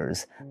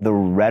gladiators. The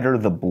redder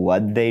the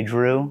blood they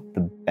drew,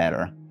 the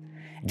better.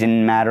 It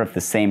didn't matter if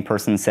the same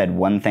person said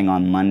one thing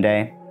on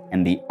Monday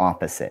and the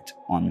opposite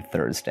on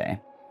Thursday.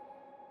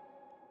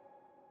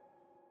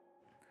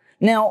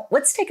 Now,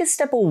 let's take a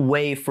step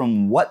away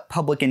from what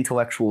public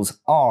intellectuals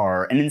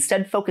are and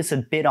instead focus a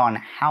bit on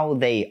how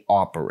they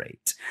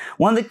operate.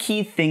 One of the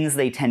key things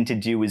they tend to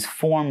do is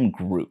form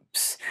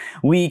groups.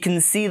 We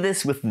can see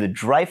this with the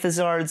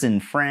Dreyfusards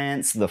in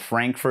France, the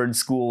Frankfurt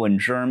School in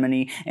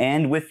Germany,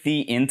 and with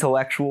the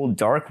intellectual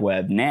dark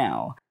web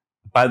now.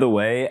 By the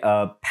way,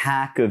 a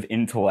pack of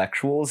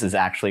intellectuals is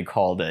actually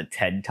called a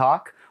TED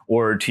Talk,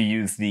 or to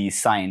use the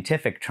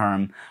scientific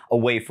term, a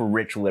way for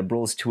rich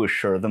liberals to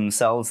assure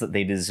themselves that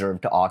they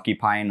deserve to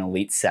occupy an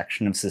elite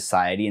section of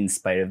society in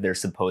spite of their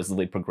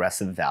supposedly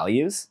progressive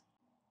values.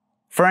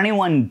 For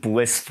anyone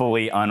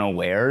blissfully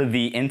unaware,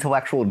 the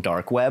intellectual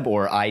dark web,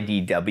 or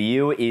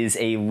IDW, is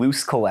a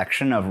loose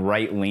collection of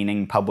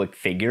right-leaning public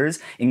figures,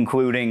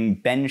 including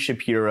Ben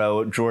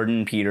Shapiro,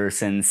 Jordan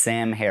Peterson,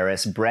 Sam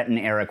Harris, Brett and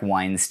Eric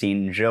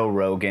Weinstein, Joe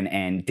Rogan,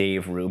 and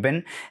Dave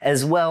Rubin,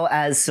 as well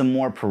as some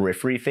more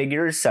periphery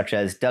figures such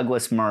as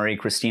Douglas Murray,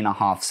 Christina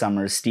Hoff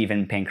Sommers,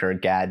 Steven Pinker,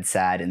 Gad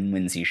Saad, and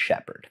Lindsay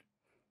Shepard.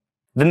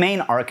 The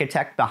main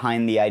architect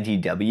behind the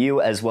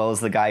IDW, as well as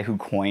the guy who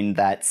coined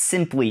that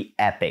simply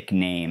epic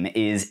name,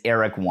 is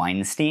Eric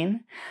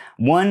Weinstein.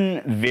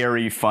 One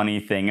very funny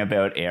thing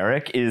about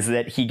Eric is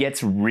that he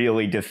gets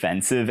really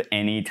defensive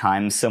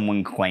anytime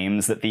someone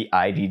claims that the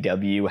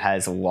IDW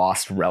has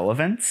lost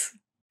relevance.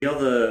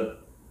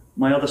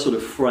 My other sort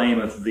of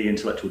frame of the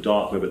intellectual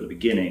dark web at the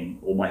beginning,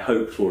 or my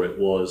hope for it,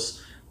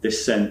 was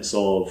this sense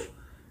of,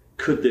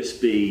 could this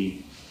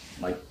be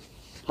like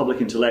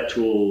public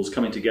intellectuals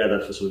coming together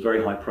for sort of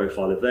very high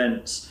profile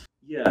events?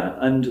 Yeah,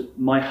 and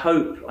my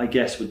hope, I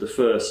guess, with the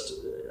first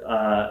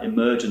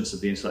emergence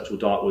of the intellectual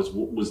dark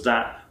was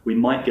that we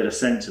might get a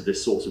sense of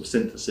this sort of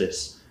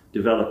synthesis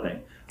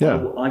developing.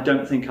 Yeah. I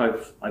don't think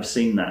I've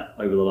seen that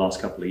over the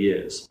last couple of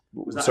years.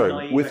 Was that a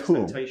naive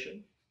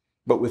expectation?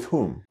 But with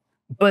whom?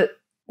 But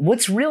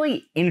what's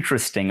really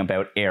interesting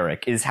about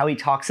Eric is how he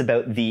talks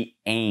about the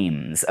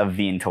aims of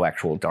the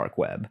intellectual dark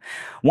web.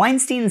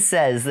 Weinstein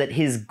says that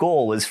his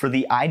goal is for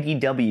the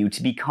IDW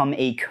to become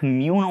a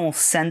communal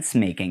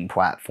sense-making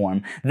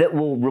platform that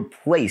will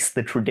replace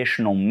the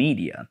traditional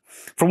media.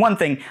 For one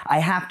thing, I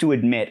have to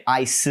admit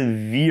I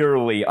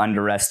severely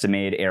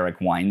underestimated Eric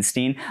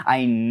Weinstein.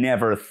 I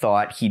never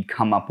thought he'd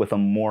come up with a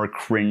more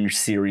cringe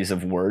series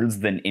of words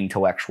than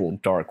intellectual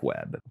dark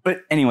web.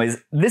 But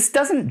anyways, this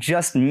doesn't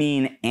just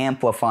mean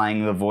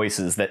amplifying the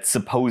voices that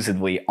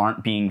supposedly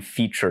aren't being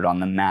featured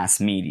on the mass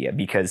media,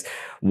 because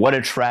what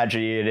a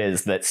tragedy it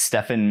is that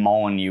Stefan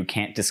Molyneux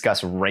can't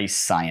discuss race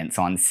science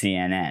on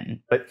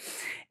CNN. But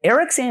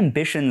Eric's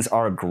ambitions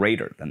are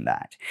greater than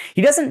that.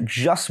 He doesn't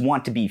just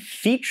want to be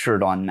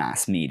featured on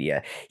mass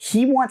media,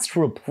 he wants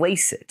to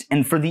replace it,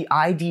 and for the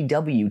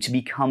IDW to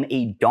become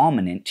a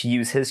dominant, to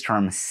use his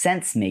term,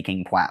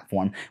 sense-making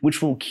platform,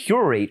 which will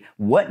curate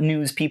what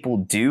news people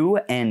do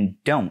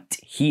and don't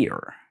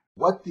hear.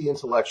 What the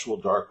intellectual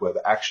dark web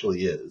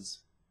actually is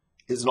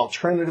an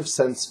alternative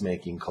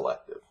sense-making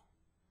collective.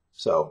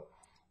 So,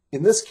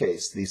 in this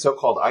case, the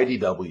so-called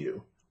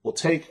IDW will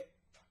take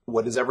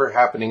what is ever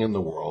happening in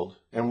the world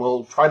and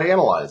will try to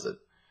analyze it.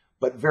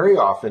 But very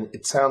often,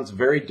 it sounds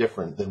very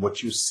different than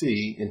what you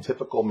see in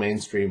typical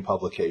mainstream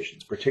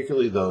publications,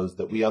 particularly those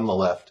that we on the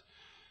left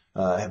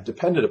have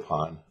depended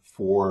upon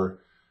for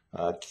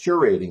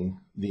curating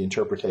the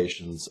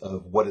interpretations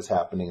of what is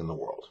happening in the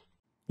world.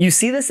 You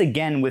see this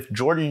again with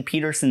Jordan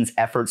Peterson's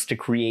efforts to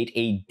create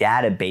a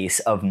database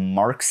of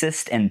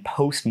Marxist and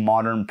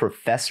postmodern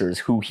professors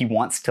who he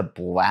wants to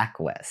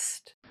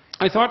blacklist.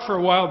 I thought for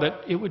a while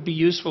that it would be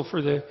useful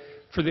for the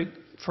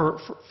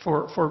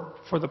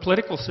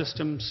political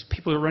systems,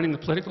 people who are running the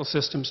political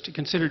systems, to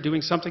consider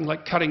doing something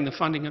like cutting the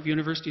funding of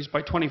universities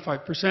by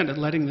 25% and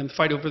letting them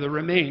fight over the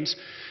remains.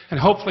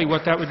 And hopefully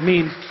what that would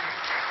mean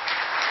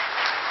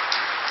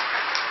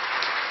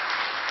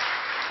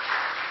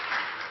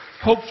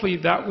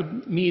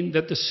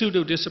that the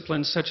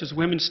pseudo-disciplines such as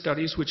women's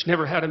studies, which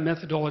never had a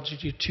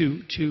methodology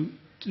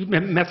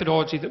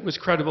methodology that was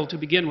credible to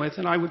begin with,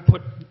 and I would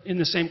put in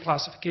the same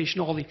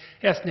classification all the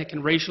ethnic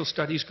and racial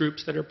studies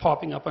groups that are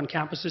popping up on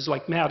campuses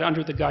like mad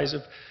under the guise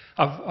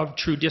of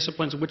true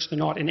disciplines, which they're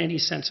not in any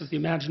sense of the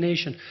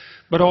imagination,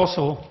 but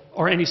also,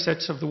 or any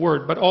sense of the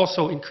word, but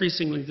also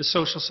increasingly the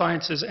social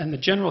sciences and the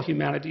general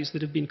humanities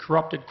that have been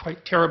corrupted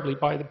quite terribly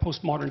by the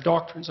postmodern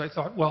doctrines. I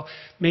thought, well,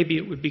 maybe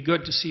it would be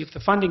good to see if the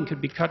funding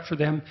could be cut for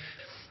them.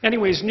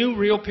 Anyways, New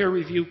Real Peer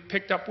Review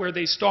picked up where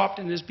they stopped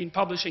and has been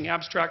publishing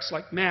abstracts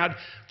like mad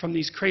from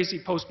these crazy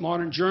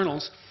postmodern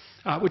journals,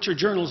 which are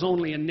journals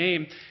only in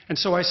name. And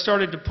so I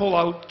started to pull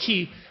out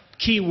key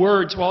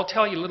words. Well, I'll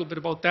tell you a little bit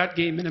about that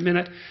game in a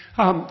minute.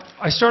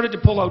 I started to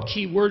pull out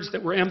key words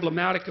that were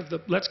emblematic of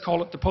the, let's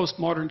call it the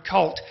postmodern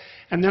cult.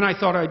 And then I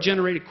thought I'd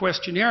generate a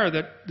questionnaire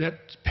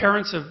that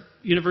parents of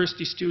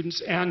university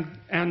students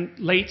and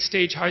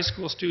late-stage high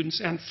school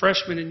students and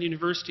freshmen in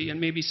university and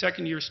maybe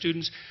second-year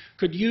students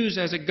could use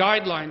as a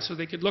guideline, so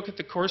they could look at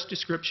the course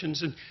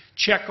descriptions and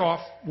check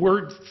off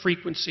word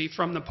frequency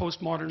from the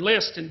postmodern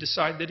list and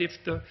decide that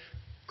if the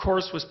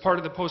course was part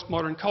of the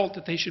postmodern cult,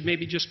 that they should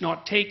maybe just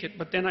not take it.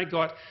 But then I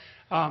got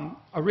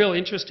a real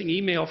interesting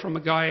email from a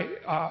guy,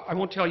 I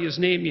won't tell you his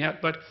name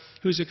yet, but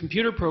who's a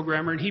computer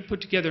programmer, and he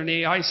put together an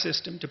AI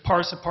system to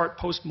parse apart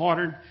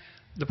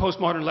the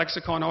postmodern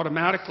lexicon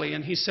automatically,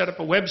 and he set up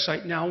a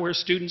website now where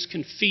students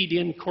can feed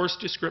in course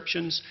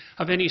descriptions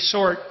of any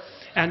sort,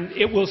 and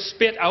it will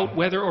spit out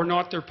whether or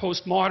not they're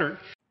postmodern.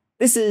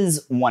 This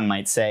is, one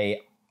might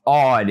say,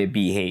 odd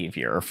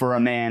behavior for a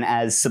man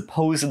as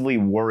supposedly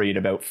worried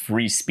about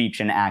free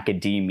speech in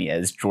academia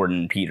as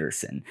Jordan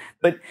Peterson.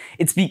 But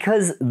it's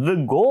because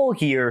the goal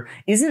here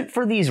isn't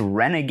for these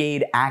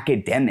renegade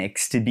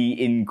academics to be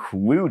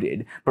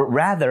included, but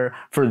rather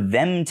for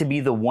them to be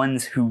the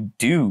ones who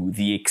do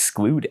the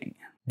excluding.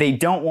 They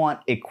don't want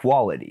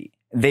equality.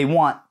 They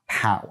want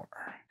power.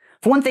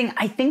 For one thing,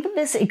 I think that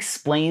this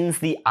explains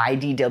the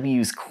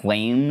IDW's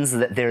claims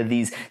that they're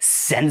these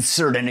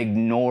censored and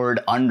ignored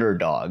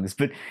underdogs,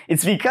 but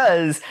it's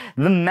because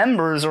the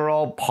members are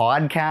all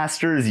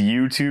podcasters,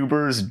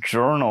 YouTubers,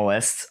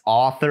 journalists,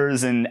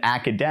 authors, and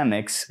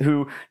academics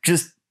who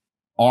just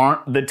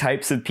aren't the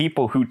types of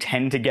people who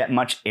tend to get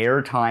much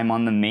airtime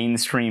on the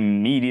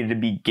mainstream media to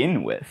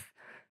begin with.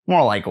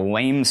 More like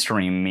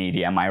lamestream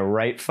media, am I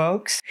right,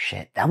 folks?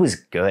 Shit, that was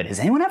good. Has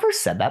anyone ever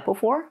said that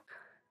before?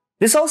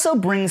 This also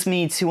brings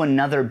me to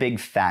another big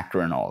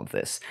factor in all of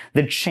this,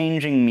 the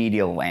changing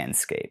media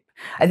landscape.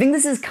 I think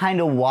this is kind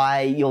of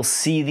why you'll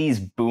see these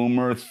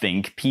boomer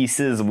think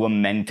pieces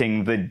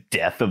lamenting the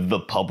death of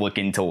the public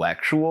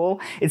intellectual.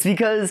 It's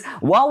because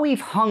while we've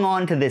hung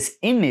on to this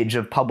image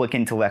of public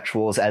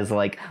intellectuals as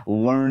like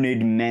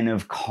learned men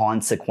of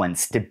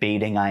consequence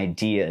debating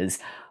ideas,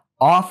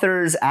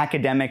 authors,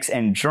 academics,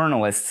 and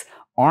journalists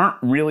aren't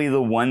really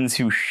the ones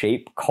who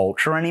shape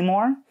culture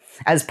anymore.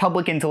 As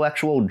public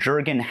intellectual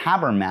Jürgen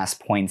Habermas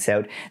points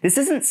out, this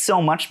isn't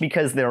so much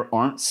because there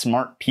aren't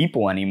smart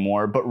people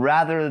anymore, but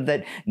rather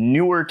that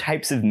newer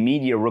types of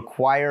media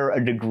require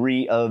a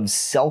degree of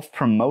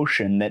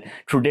self-promotion that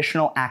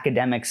traditional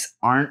academics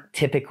aren't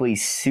typically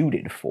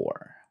suited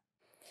for.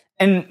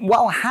 And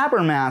while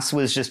Habermas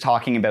was just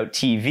talking about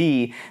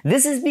TV,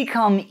 this has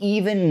become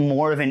even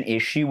more of an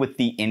issue with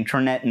the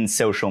internet and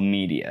social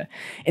media.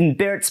 In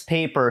Barrett's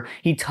paper,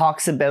 he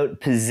talks about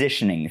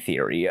positioning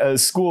theory, a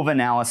school of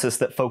analysis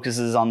that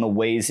focuses on the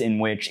ways in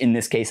which, in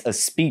this case, a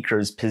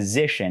speaker's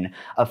position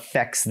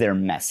affects their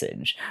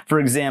message. For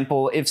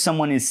example, if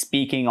someone is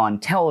speaking on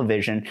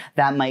television,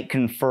 that might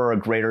confer a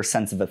greater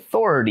sense of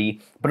authority,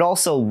 but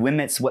also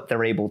limits what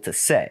they're able to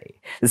say.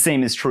 The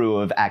same is true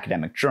of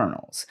academic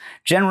journals.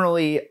 Generally,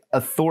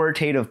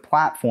 authoritative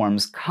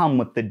platforms come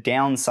with the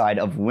downside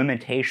of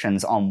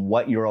limitations on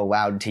what you're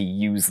allowed to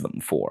use them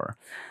for.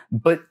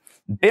 But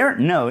Barrett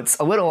notes,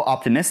 a little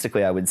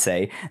optimistically I would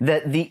say,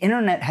 that the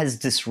internet has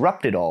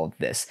disrupted all of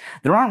this.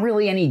 There aren't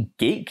really any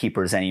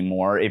gatekeepers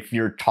anymore if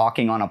you're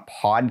talking on a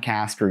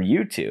podcast or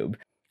YouTube.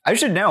 I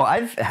should know,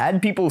 I've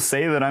had people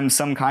say that I'm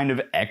some kind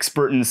of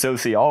expert in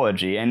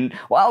sociology, and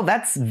while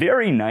that's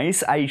very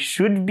nice, I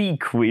should be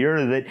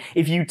clear that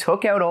if you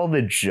took out all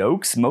the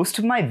jokes, most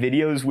of my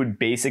videos would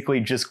basically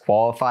just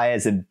qualify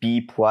as a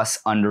B+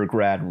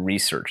 undergrad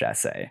research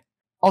essay.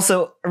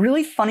 Also, a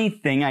really funny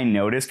thing I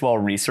noticed while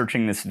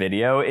researching this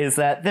video is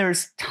that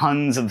there's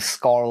tons of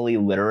scholarly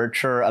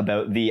literature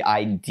about the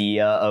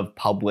idea of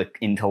public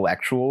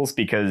intellectuals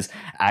because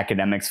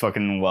academics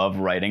fucking love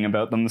writing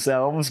about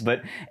themselves,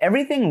 but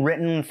everything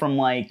written from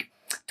like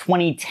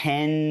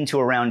 2010 to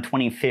around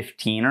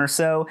 2015 or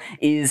so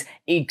is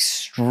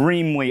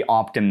extremely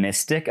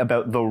optimistic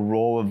about the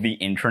role of the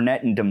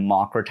internet in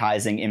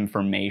democratizing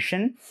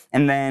information.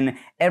 And then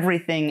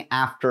everything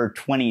after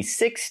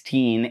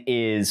 2016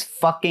 is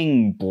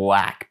fucking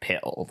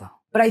black-pilled.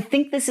 But I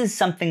think this is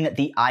something that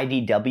the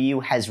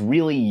IDW has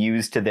really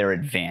used to their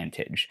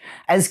advantage.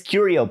 As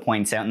Curio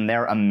points out in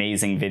their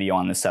amazing video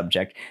on the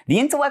subject, the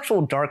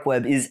intellectual dark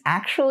web is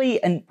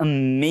actually an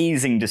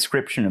amazing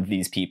description of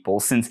these people,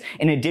 since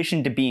in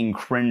addition to being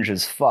cringe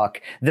as fuck,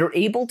 they're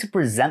able to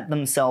present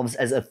themselves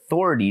as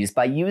authorities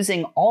by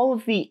using all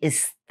of the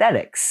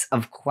aesthetics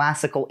of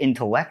classical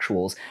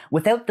intellectuals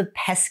without the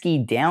pesky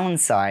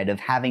downside of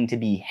having to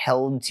be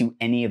held to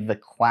any of the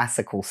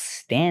classical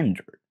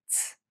standards.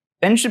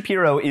 Ben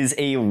Shapiro is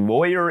a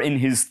lawyer in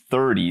his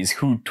 30s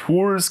who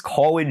tours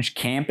college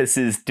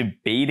campuses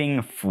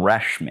debating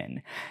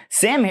freshmen.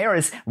 Sam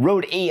Harris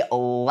wrote a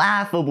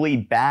laughably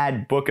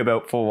bad book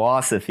about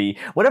philosophy.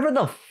 Whatever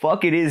the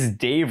fuck it is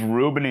Dave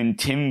Rubin and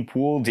Tim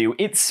Pool do,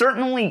 it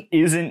certainly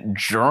isn't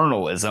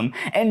journalism.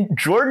 And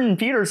Jordan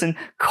Peterson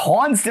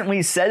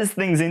constantly says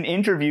things in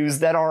interviews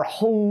that are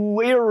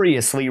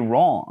hilariously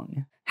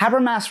wrong.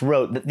 Habermas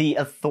wrote that the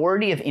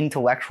authority of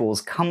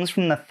intellectuals comes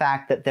from the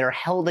fact that they're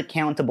held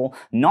accountable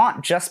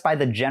not just by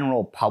the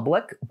general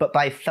public, but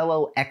by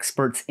fellow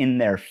experts in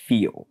their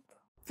field.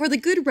 For the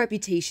good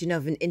reputation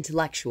of an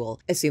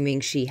intellectual, assuming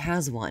she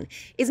has one,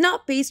 is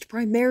not based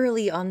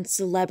primarily on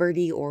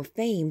celebrity or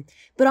fame,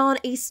 but on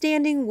a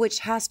standing which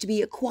has to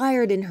be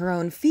acquired in her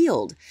own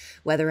field,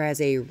 whether as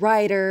a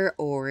writer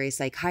or a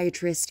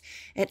psychiatrist,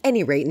 at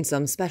any rate in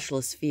some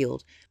specialist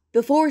field,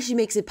 before she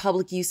makes a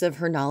public use of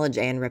her knowledge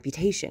and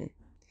reputation.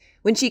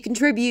 When she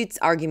contributes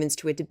arguments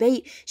to a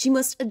debate, she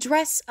must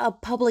address a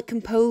public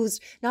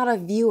composed not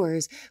of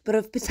viewers, but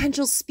of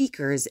potential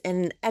speakers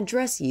and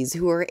addressees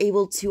who are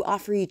able to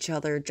offer each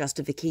other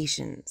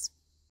justifications.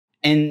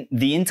 And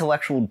the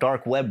intellectual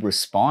dark web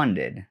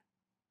responded.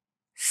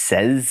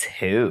 Says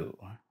who?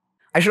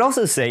 I should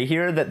also say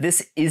here that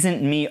this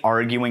isn't me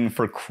arguing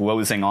for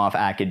closing off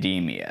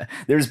academia.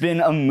 There's been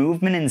a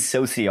movement in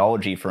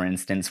sociology, for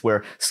instance,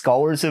 where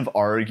scholars have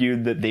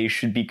argued that they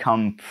should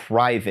become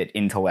private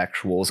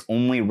intellectuals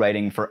only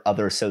writing for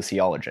other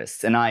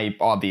sociologists, and I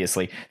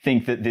obviously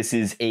think that this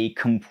is a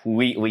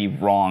completely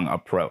wrong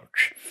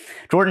approach.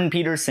 Jordan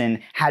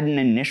Peterson had an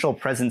initial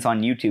presence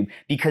on YouTube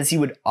because he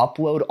would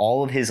upload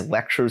all of his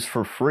lectures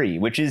for free,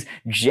 which is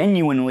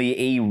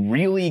genuinely a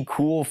really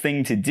cool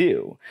thing to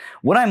do.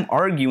 What I'm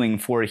arguing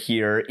for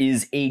here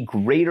is a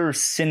greater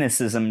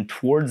cynicism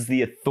towards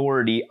the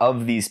authority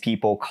of these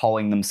people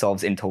calling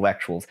themselves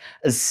intellectuals,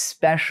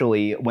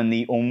 especially when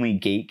the only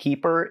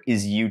gatekeeper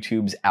is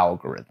YouTube's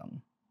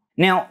algorithm.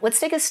 Now, let's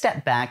take a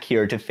step back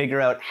here to figure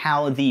out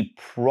how the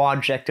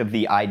project of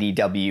the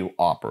IDW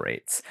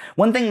operates.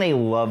 One thing they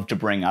love to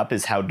bring up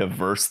is how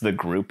diverse the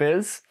group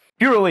is.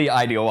 Purely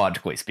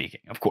ideologically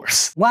speaking, of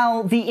course.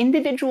 While the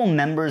individual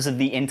members of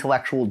the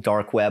intellectual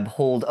dark web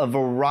hold a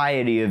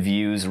variety of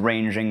views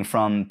ranging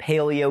from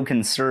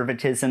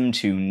paleoconservatism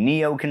to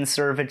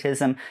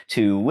neoconservatism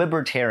to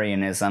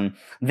libertarianism,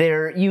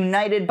 they're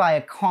united by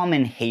a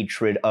common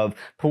hatred of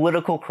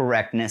political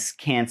correctness,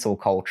 cancel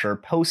culture,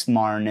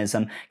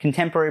 postmodernism,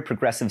 contemporary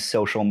progressive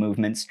social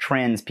movements,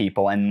 trans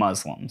people, and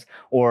Muslims,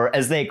 or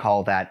as they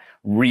call that,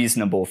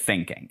 reasonable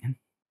thinking.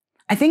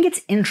 I think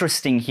it's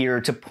interesting here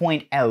to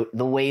point out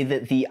the way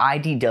that the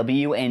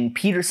IDW and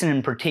Peterson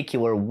in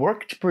particular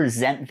work to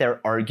present their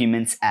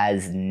arguments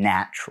as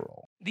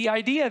natural. The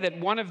idea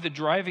that one of the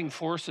driving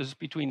forces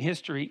between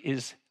history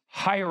is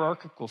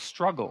hierarchical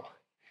struggle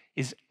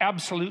is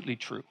absolutely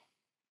true.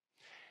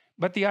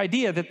 But the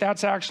idea that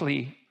that's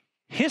actually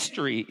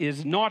history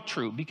is not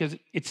true, because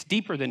it's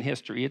deeper than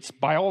history. It's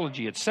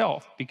biology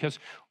itself, because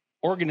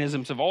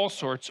organisms of all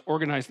sorts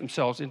organize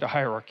themselves into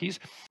hierarchies.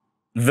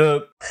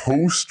 The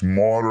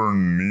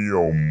postmodern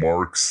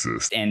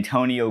neo-Marxist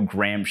Antonio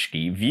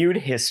Gramsci viewed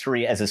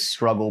history as a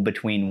struggle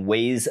between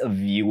ways of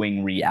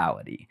viewing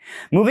reality.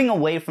 Moving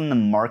away from the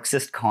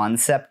Marxist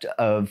concept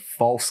of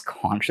false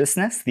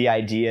consciousness, the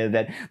idea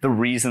that the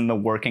reason the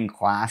working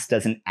class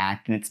doesn't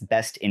act in its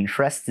best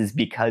interests is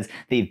because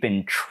they've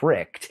been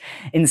tricked.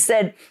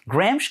 Instead,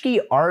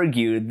 Gramsci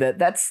argued that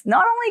that's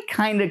not only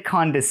kind of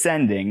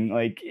condescending,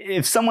 like,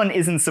 if someone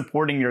isn't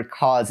supporting your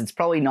cause, it's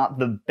probably not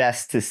the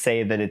best to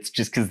say that it's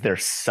just because they're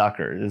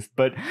suckers,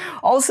 but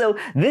also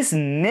this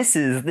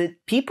misses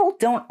that people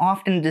don't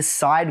often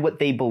decide what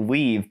they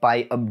believe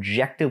by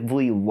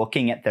objectively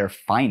looking at their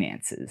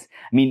finances.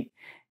 I mean,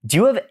 do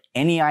you have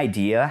any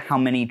idea how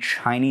many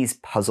Chinese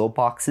puzzle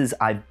boxes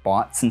I've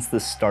bought since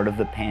the start of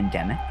the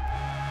pandemic?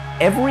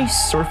 Every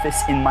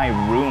surface in my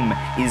room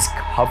is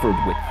covered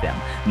with them,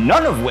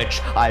 none of which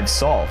I've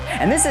solved.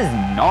 And this is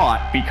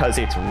not because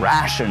it's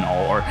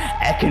rational or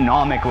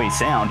economically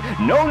sound.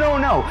 No, no,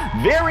 no,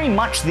 very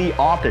much the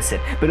opposite,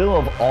 but it'll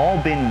have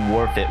all been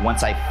worth it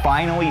once I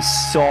finally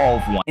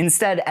solve one.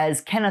 Instead,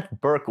 as Kenneth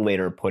Burke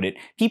later put it,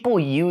 people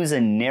use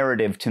a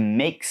narrative to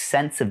make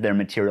sense of their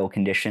material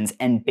conditions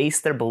and base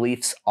their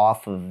beliefs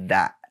off of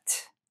that.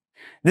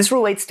 This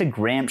relates to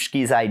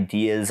Gramsci's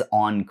ideas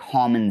on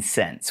common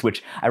sense,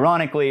 which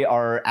ironically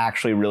are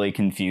actually really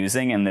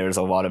confusing, and there's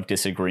a lot of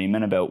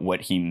disagreement about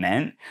what he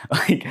meant.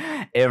 Like,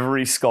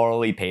 every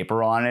scholarly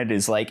paper on it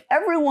is like,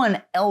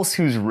 everyone else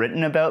who's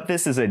written about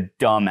this is a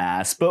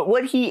dumbass, but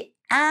what he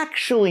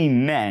actually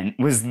meant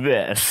was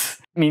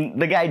this. I mean,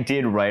 the guy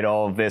did write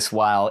all of this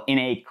while, in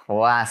a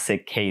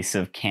classic case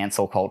of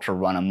cancel culture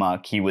run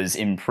amok, he was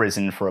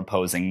imprisoned for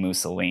opposing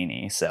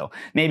Mussolini, so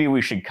maybe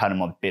we should cut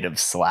him a bit of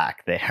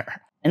slack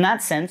there. In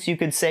that sense, you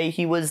could say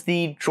he was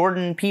the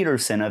Jordan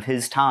Peterson of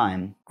his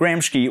time.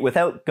 Gramsci,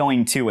 without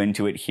going too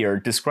into it here,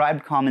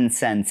 described common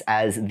sense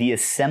as the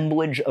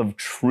assemblage of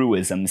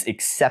truisms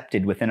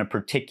accepted within a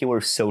particular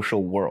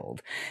social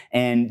world.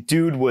 And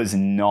dude was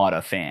not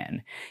a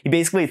fan. He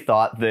basically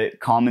thought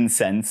that common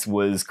sense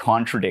was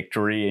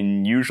contradictory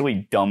and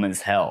usually dumb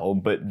as hell,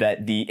 but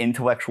that the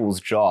intellectual's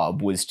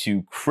job was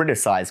to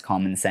criticize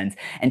common sense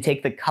and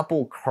take the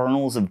couple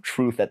kernels of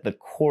truth at the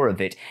core of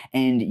it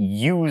and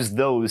use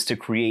those to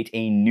create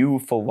a new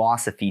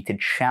philosophy to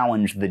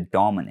challenge the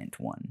dominant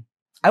one.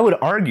 I would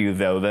argue,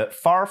 though, that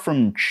far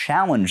from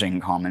challenging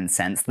common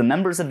sense, the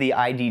members of the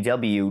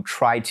IDW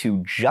try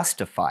to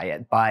justify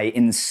it by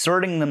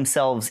inserting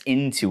themselves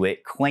into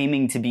it,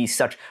 claiming to be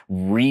such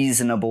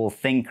reasonable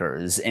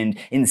thinkers and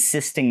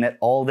insisting that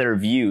all their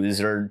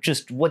views are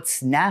just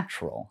what's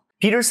natural.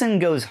 Peterson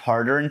goes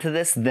harder into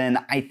this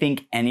than I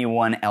think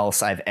anyone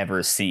else I've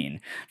ever seen.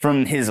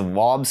 From his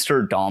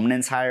lobster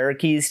dominance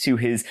hierarchies to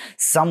his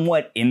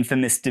somewhat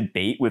infamous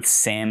debate with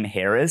Sam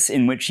Harris,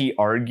 in which he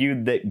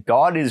argued that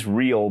God is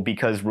real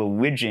because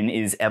religion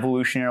is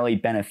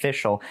evolutionarily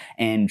beneficial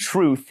and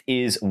truth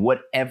is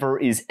whatever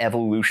is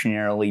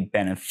evolutionarily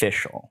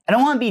beneficial. I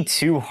don't want to be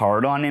too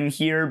hard on him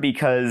here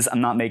because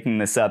I'm not making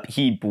this up.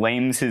 He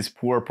blames his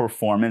poor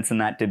performance in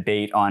that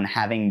debate on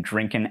having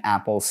drinking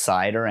apple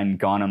cider and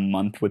gone a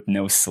month with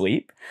no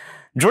sleep.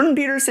 Jordan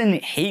Peterson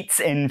hates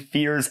and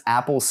fears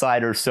apple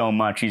cider so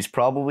much he's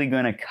probably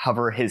going to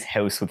cover his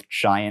house with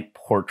giant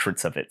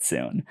portraits of it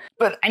soon.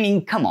 But I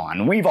mean, come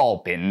on, we've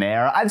all been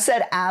there. I've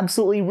said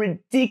absolutely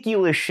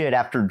ridiculous shit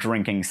after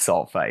drinking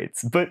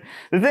sulfites. But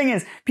the thing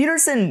is,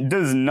 Peterson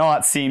does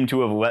not seem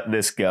to have let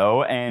this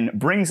go and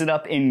brings it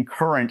up in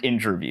current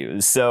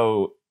interviews,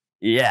 so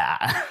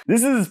yeah,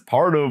 this is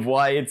part of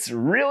why it's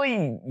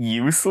really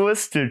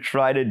useless to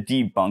try to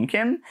debunk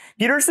him.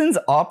 Peterson's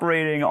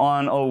operating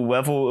on a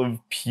level of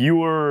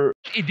pure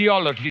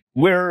ideology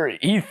where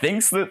he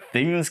thinks that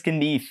things can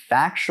be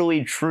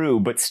factually true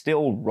but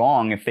still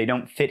wrong if they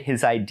don't fit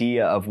his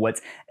idea of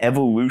what's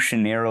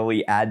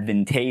evolutionarily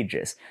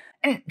advantageous.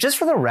 And just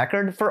for the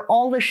record, for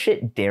all the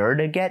shit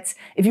Derrida gets,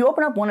 if you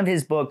open up one of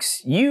his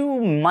books, you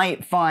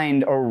might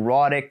find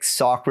erotic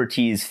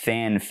Socrates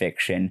fan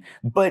fiction,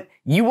 but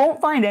you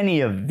won't find any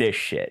of this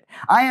shit.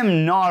 I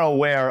am not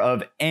aware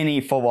of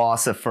any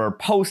philosopher,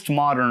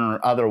 postmodern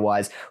or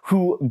otherwise,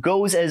 who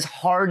goes as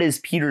hard as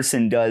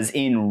Peterson does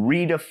in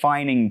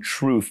redefining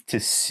truth to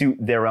suit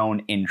their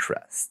own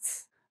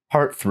interests.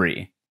 Part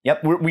 3.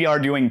 Yep, we are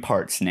doing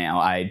parts now.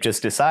 I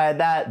just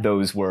decided that.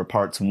 Those were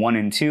parts 1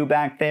 and 2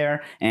 back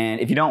there. And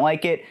if you don't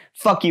like it,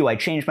 fuck you, I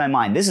changed my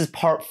mind. This is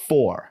part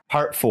 4.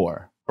 Part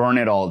 4. Burn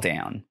it all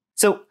down.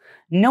 So,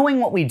 knowing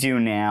what we do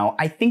now,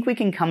 I think we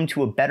can come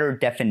to a better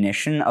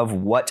definition of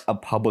what a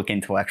public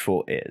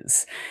intellectual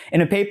is.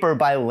 In a paper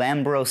by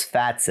Lambros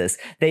Fatsis,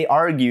 they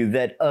argue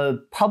that a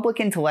public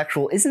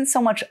intellectual isn't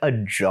so much a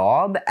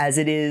job as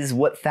it is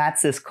what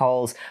Fatsis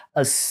calls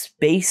a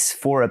space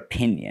for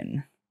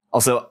opinion.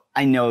 Also,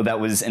 I know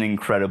that was an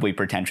incredibly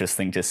pretentious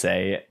thing to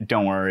say.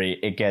 Don't worry,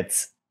 it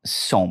gets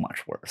so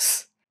much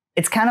worse.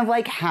 It's kind of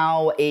like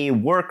how a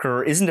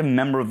worker isn't a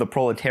member of the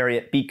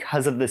proletariat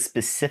because of the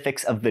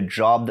specifics of the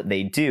job that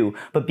they do,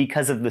 but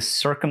because of the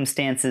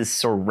circumstances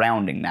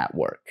surrounding that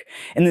work.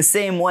 In the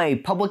same way,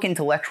 public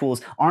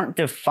intellectuals aren't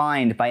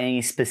defined by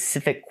any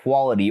specific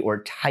quality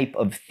or type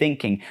of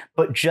thinking,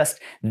 but just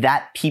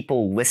that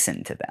people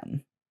listen to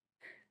them.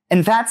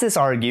 And Fatsis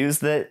argues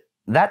that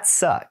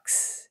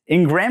sucks.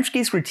 In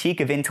Gramsci's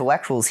critique of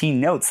intellectuals, he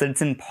notes that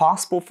it's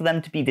impossible for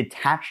them to be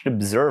detached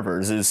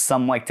observers, as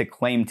some like to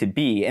claim to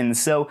be, and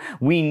so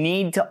we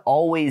need to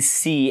always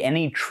see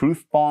any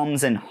truth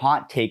bombs and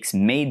hot takes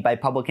made by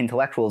public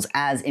intellectuals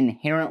as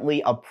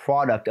inherently a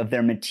product of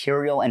their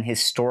material and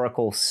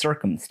historical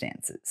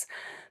circumstances.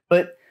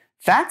 But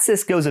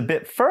Fatsis goes a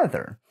bit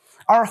further.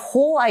 Our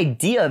whole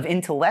idea of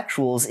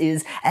intellectuals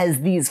is as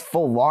these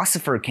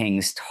philosopher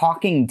kings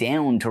talking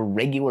down to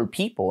regular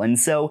people, and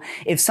so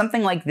if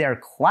something like their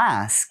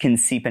class can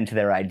seep into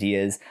their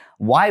ideas,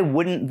 why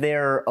wouldn't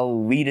their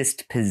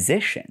elitist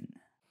position?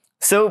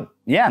 So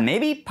yeah,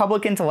 maybe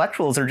public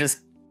intellectuals are just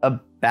a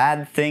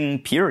bad thing,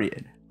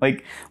 period.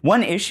 Like,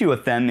 one issue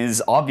with them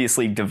is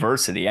obviously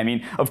diversity. I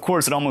mean, of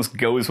course, it almost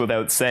goes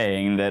without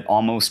saying that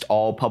almost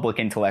all public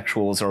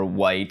intellectuals are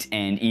white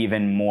and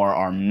even more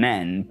are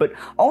men. But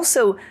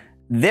also,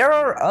 there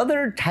are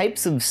other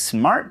types of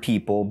smart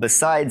people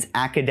besides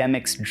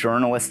academics,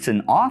 journalists,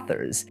 and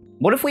authors.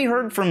 What if we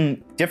heard from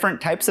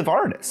different types of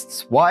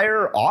artists? Why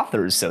are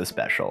authors so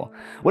special?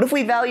 What if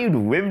we valued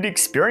lived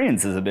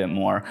experiences a bit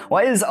more?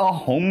 Why is a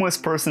homeless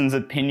person's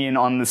opinion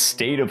on the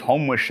state of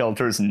homeless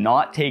shelters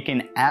not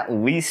taken at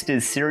least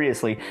as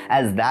seriously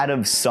as that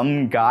of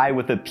some guy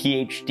with a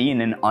PhD in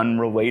an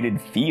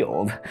unrelated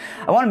field?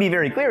 I want to be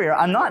very clear here,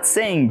 I'm not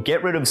saying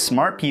get rid of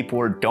smart people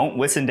or don't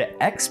listen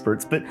to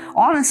experts, but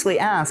honestly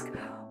ask,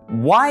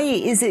 why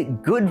is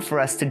it good for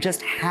us to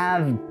just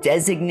have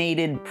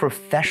designated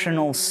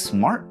professional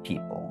smart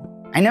people?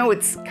 I know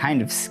it's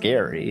kind of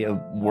scary, a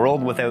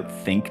world without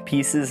think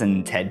pieces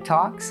and TED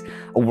Talks,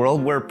 a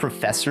world where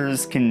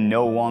professors can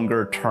no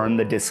longer turn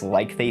the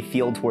dislike they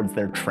feel towards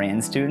their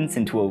trans students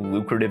into a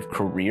lucrative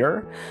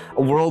career,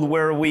 a world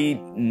where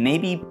we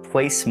maybe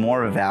place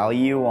more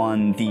value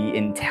on the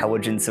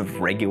intelligence of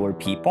regular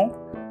people.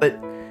 But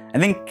I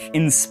think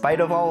in spite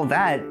of all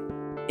that,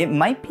 it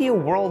might be a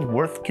world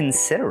worth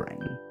considering.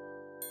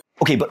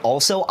 Okay, but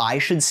also I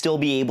should still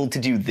be able to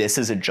do this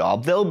as a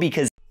job though,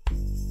 because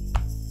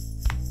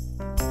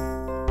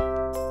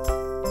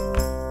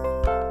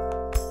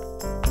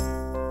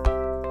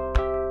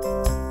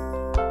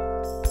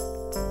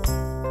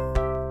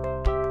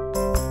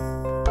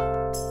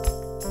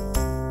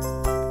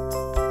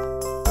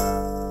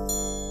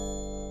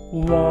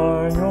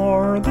why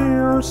are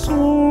there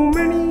so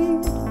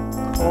many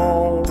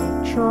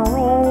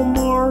cultural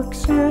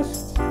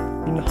Marxists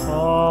in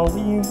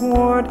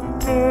Hollywood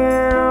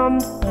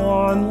and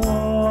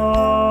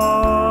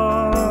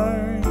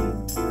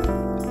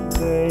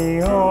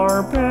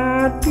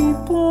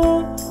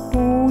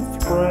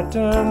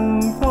threaten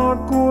the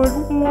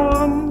good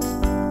ones.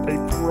 They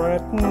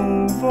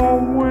threaten the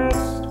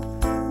West,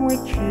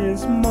 which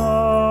is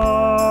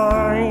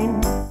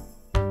mine.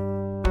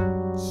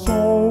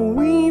 So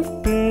we've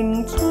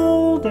been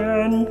told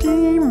and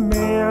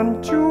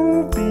demand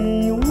to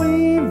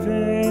believe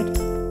it.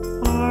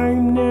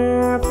 I'm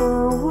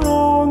never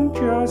wrong,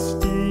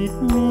 just eat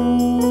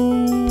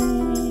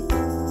meat.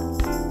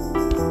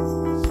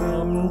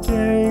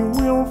 Someday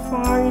we'll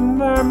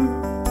find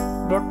them,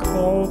 the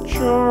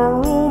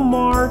cultural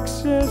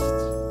Marxists,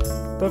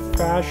 the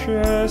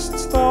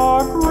fascists, the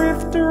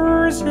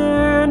grifters,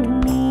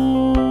 and me.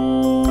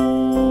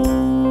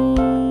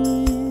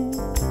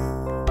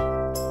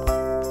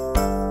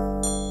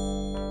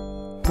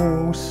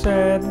 Who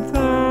said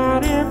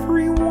that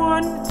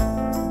everyone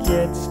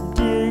gets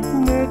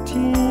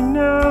dignity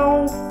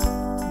now?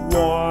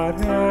 What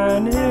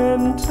an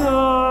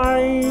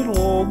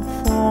entitled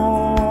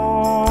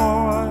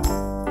thought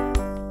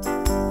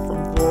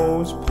from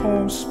those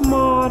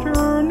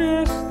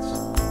postmodernists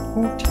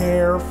who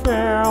tear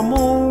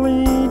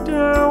family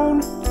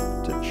down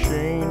to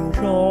change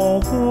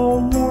all the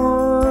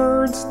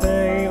words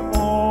they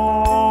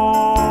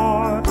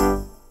ought.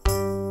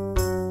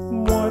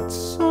 What's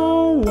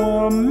so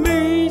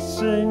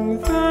amazing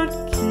that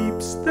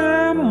keeps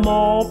them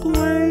all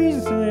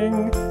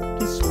blazing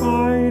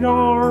despite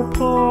our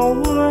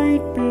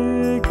polite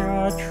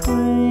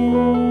bigotry?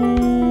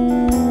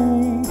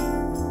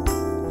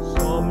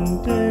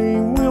 Someday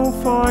we'll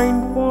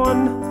find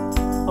one,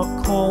 a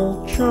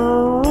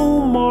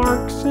cultural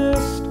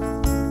Marxist,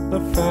 the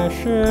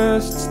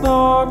fascists,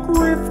 the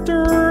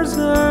grifters,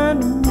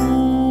 and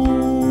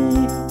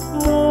me.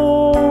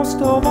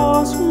 Most of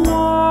us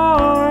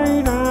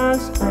white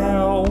as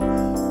hell,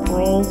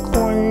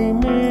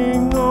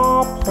 proclaiming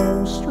a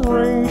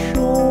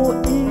post-racial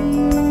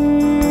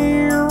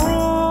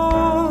era.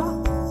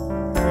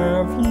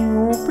 Have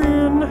you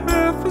been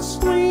half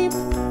asleep,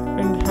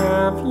 and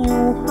have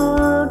you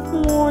heard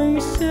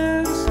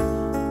voices?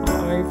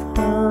 I've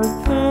heard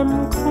them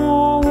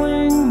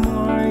calling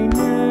my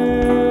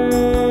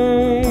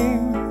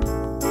name.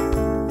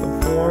 The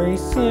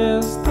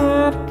voices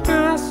that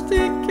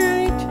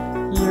castigate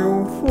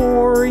you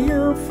for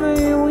your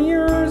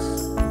failures.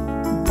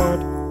 But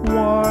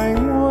why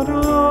would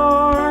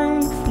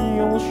I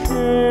feel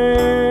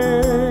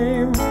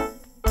shame?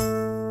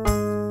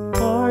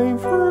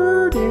 I've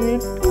heard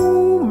it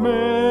too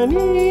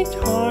many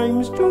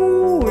times to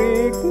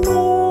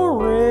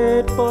ignore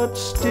it, but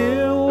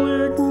still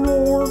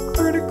ignore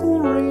critical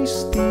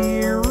race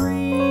theory.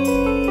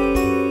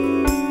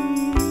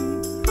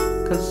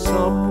 'Cause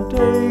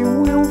someday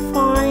we'll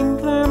find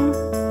them,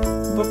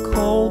 the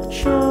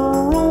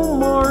cultural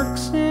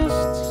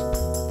Marxists,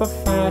 the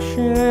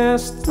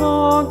fascists, the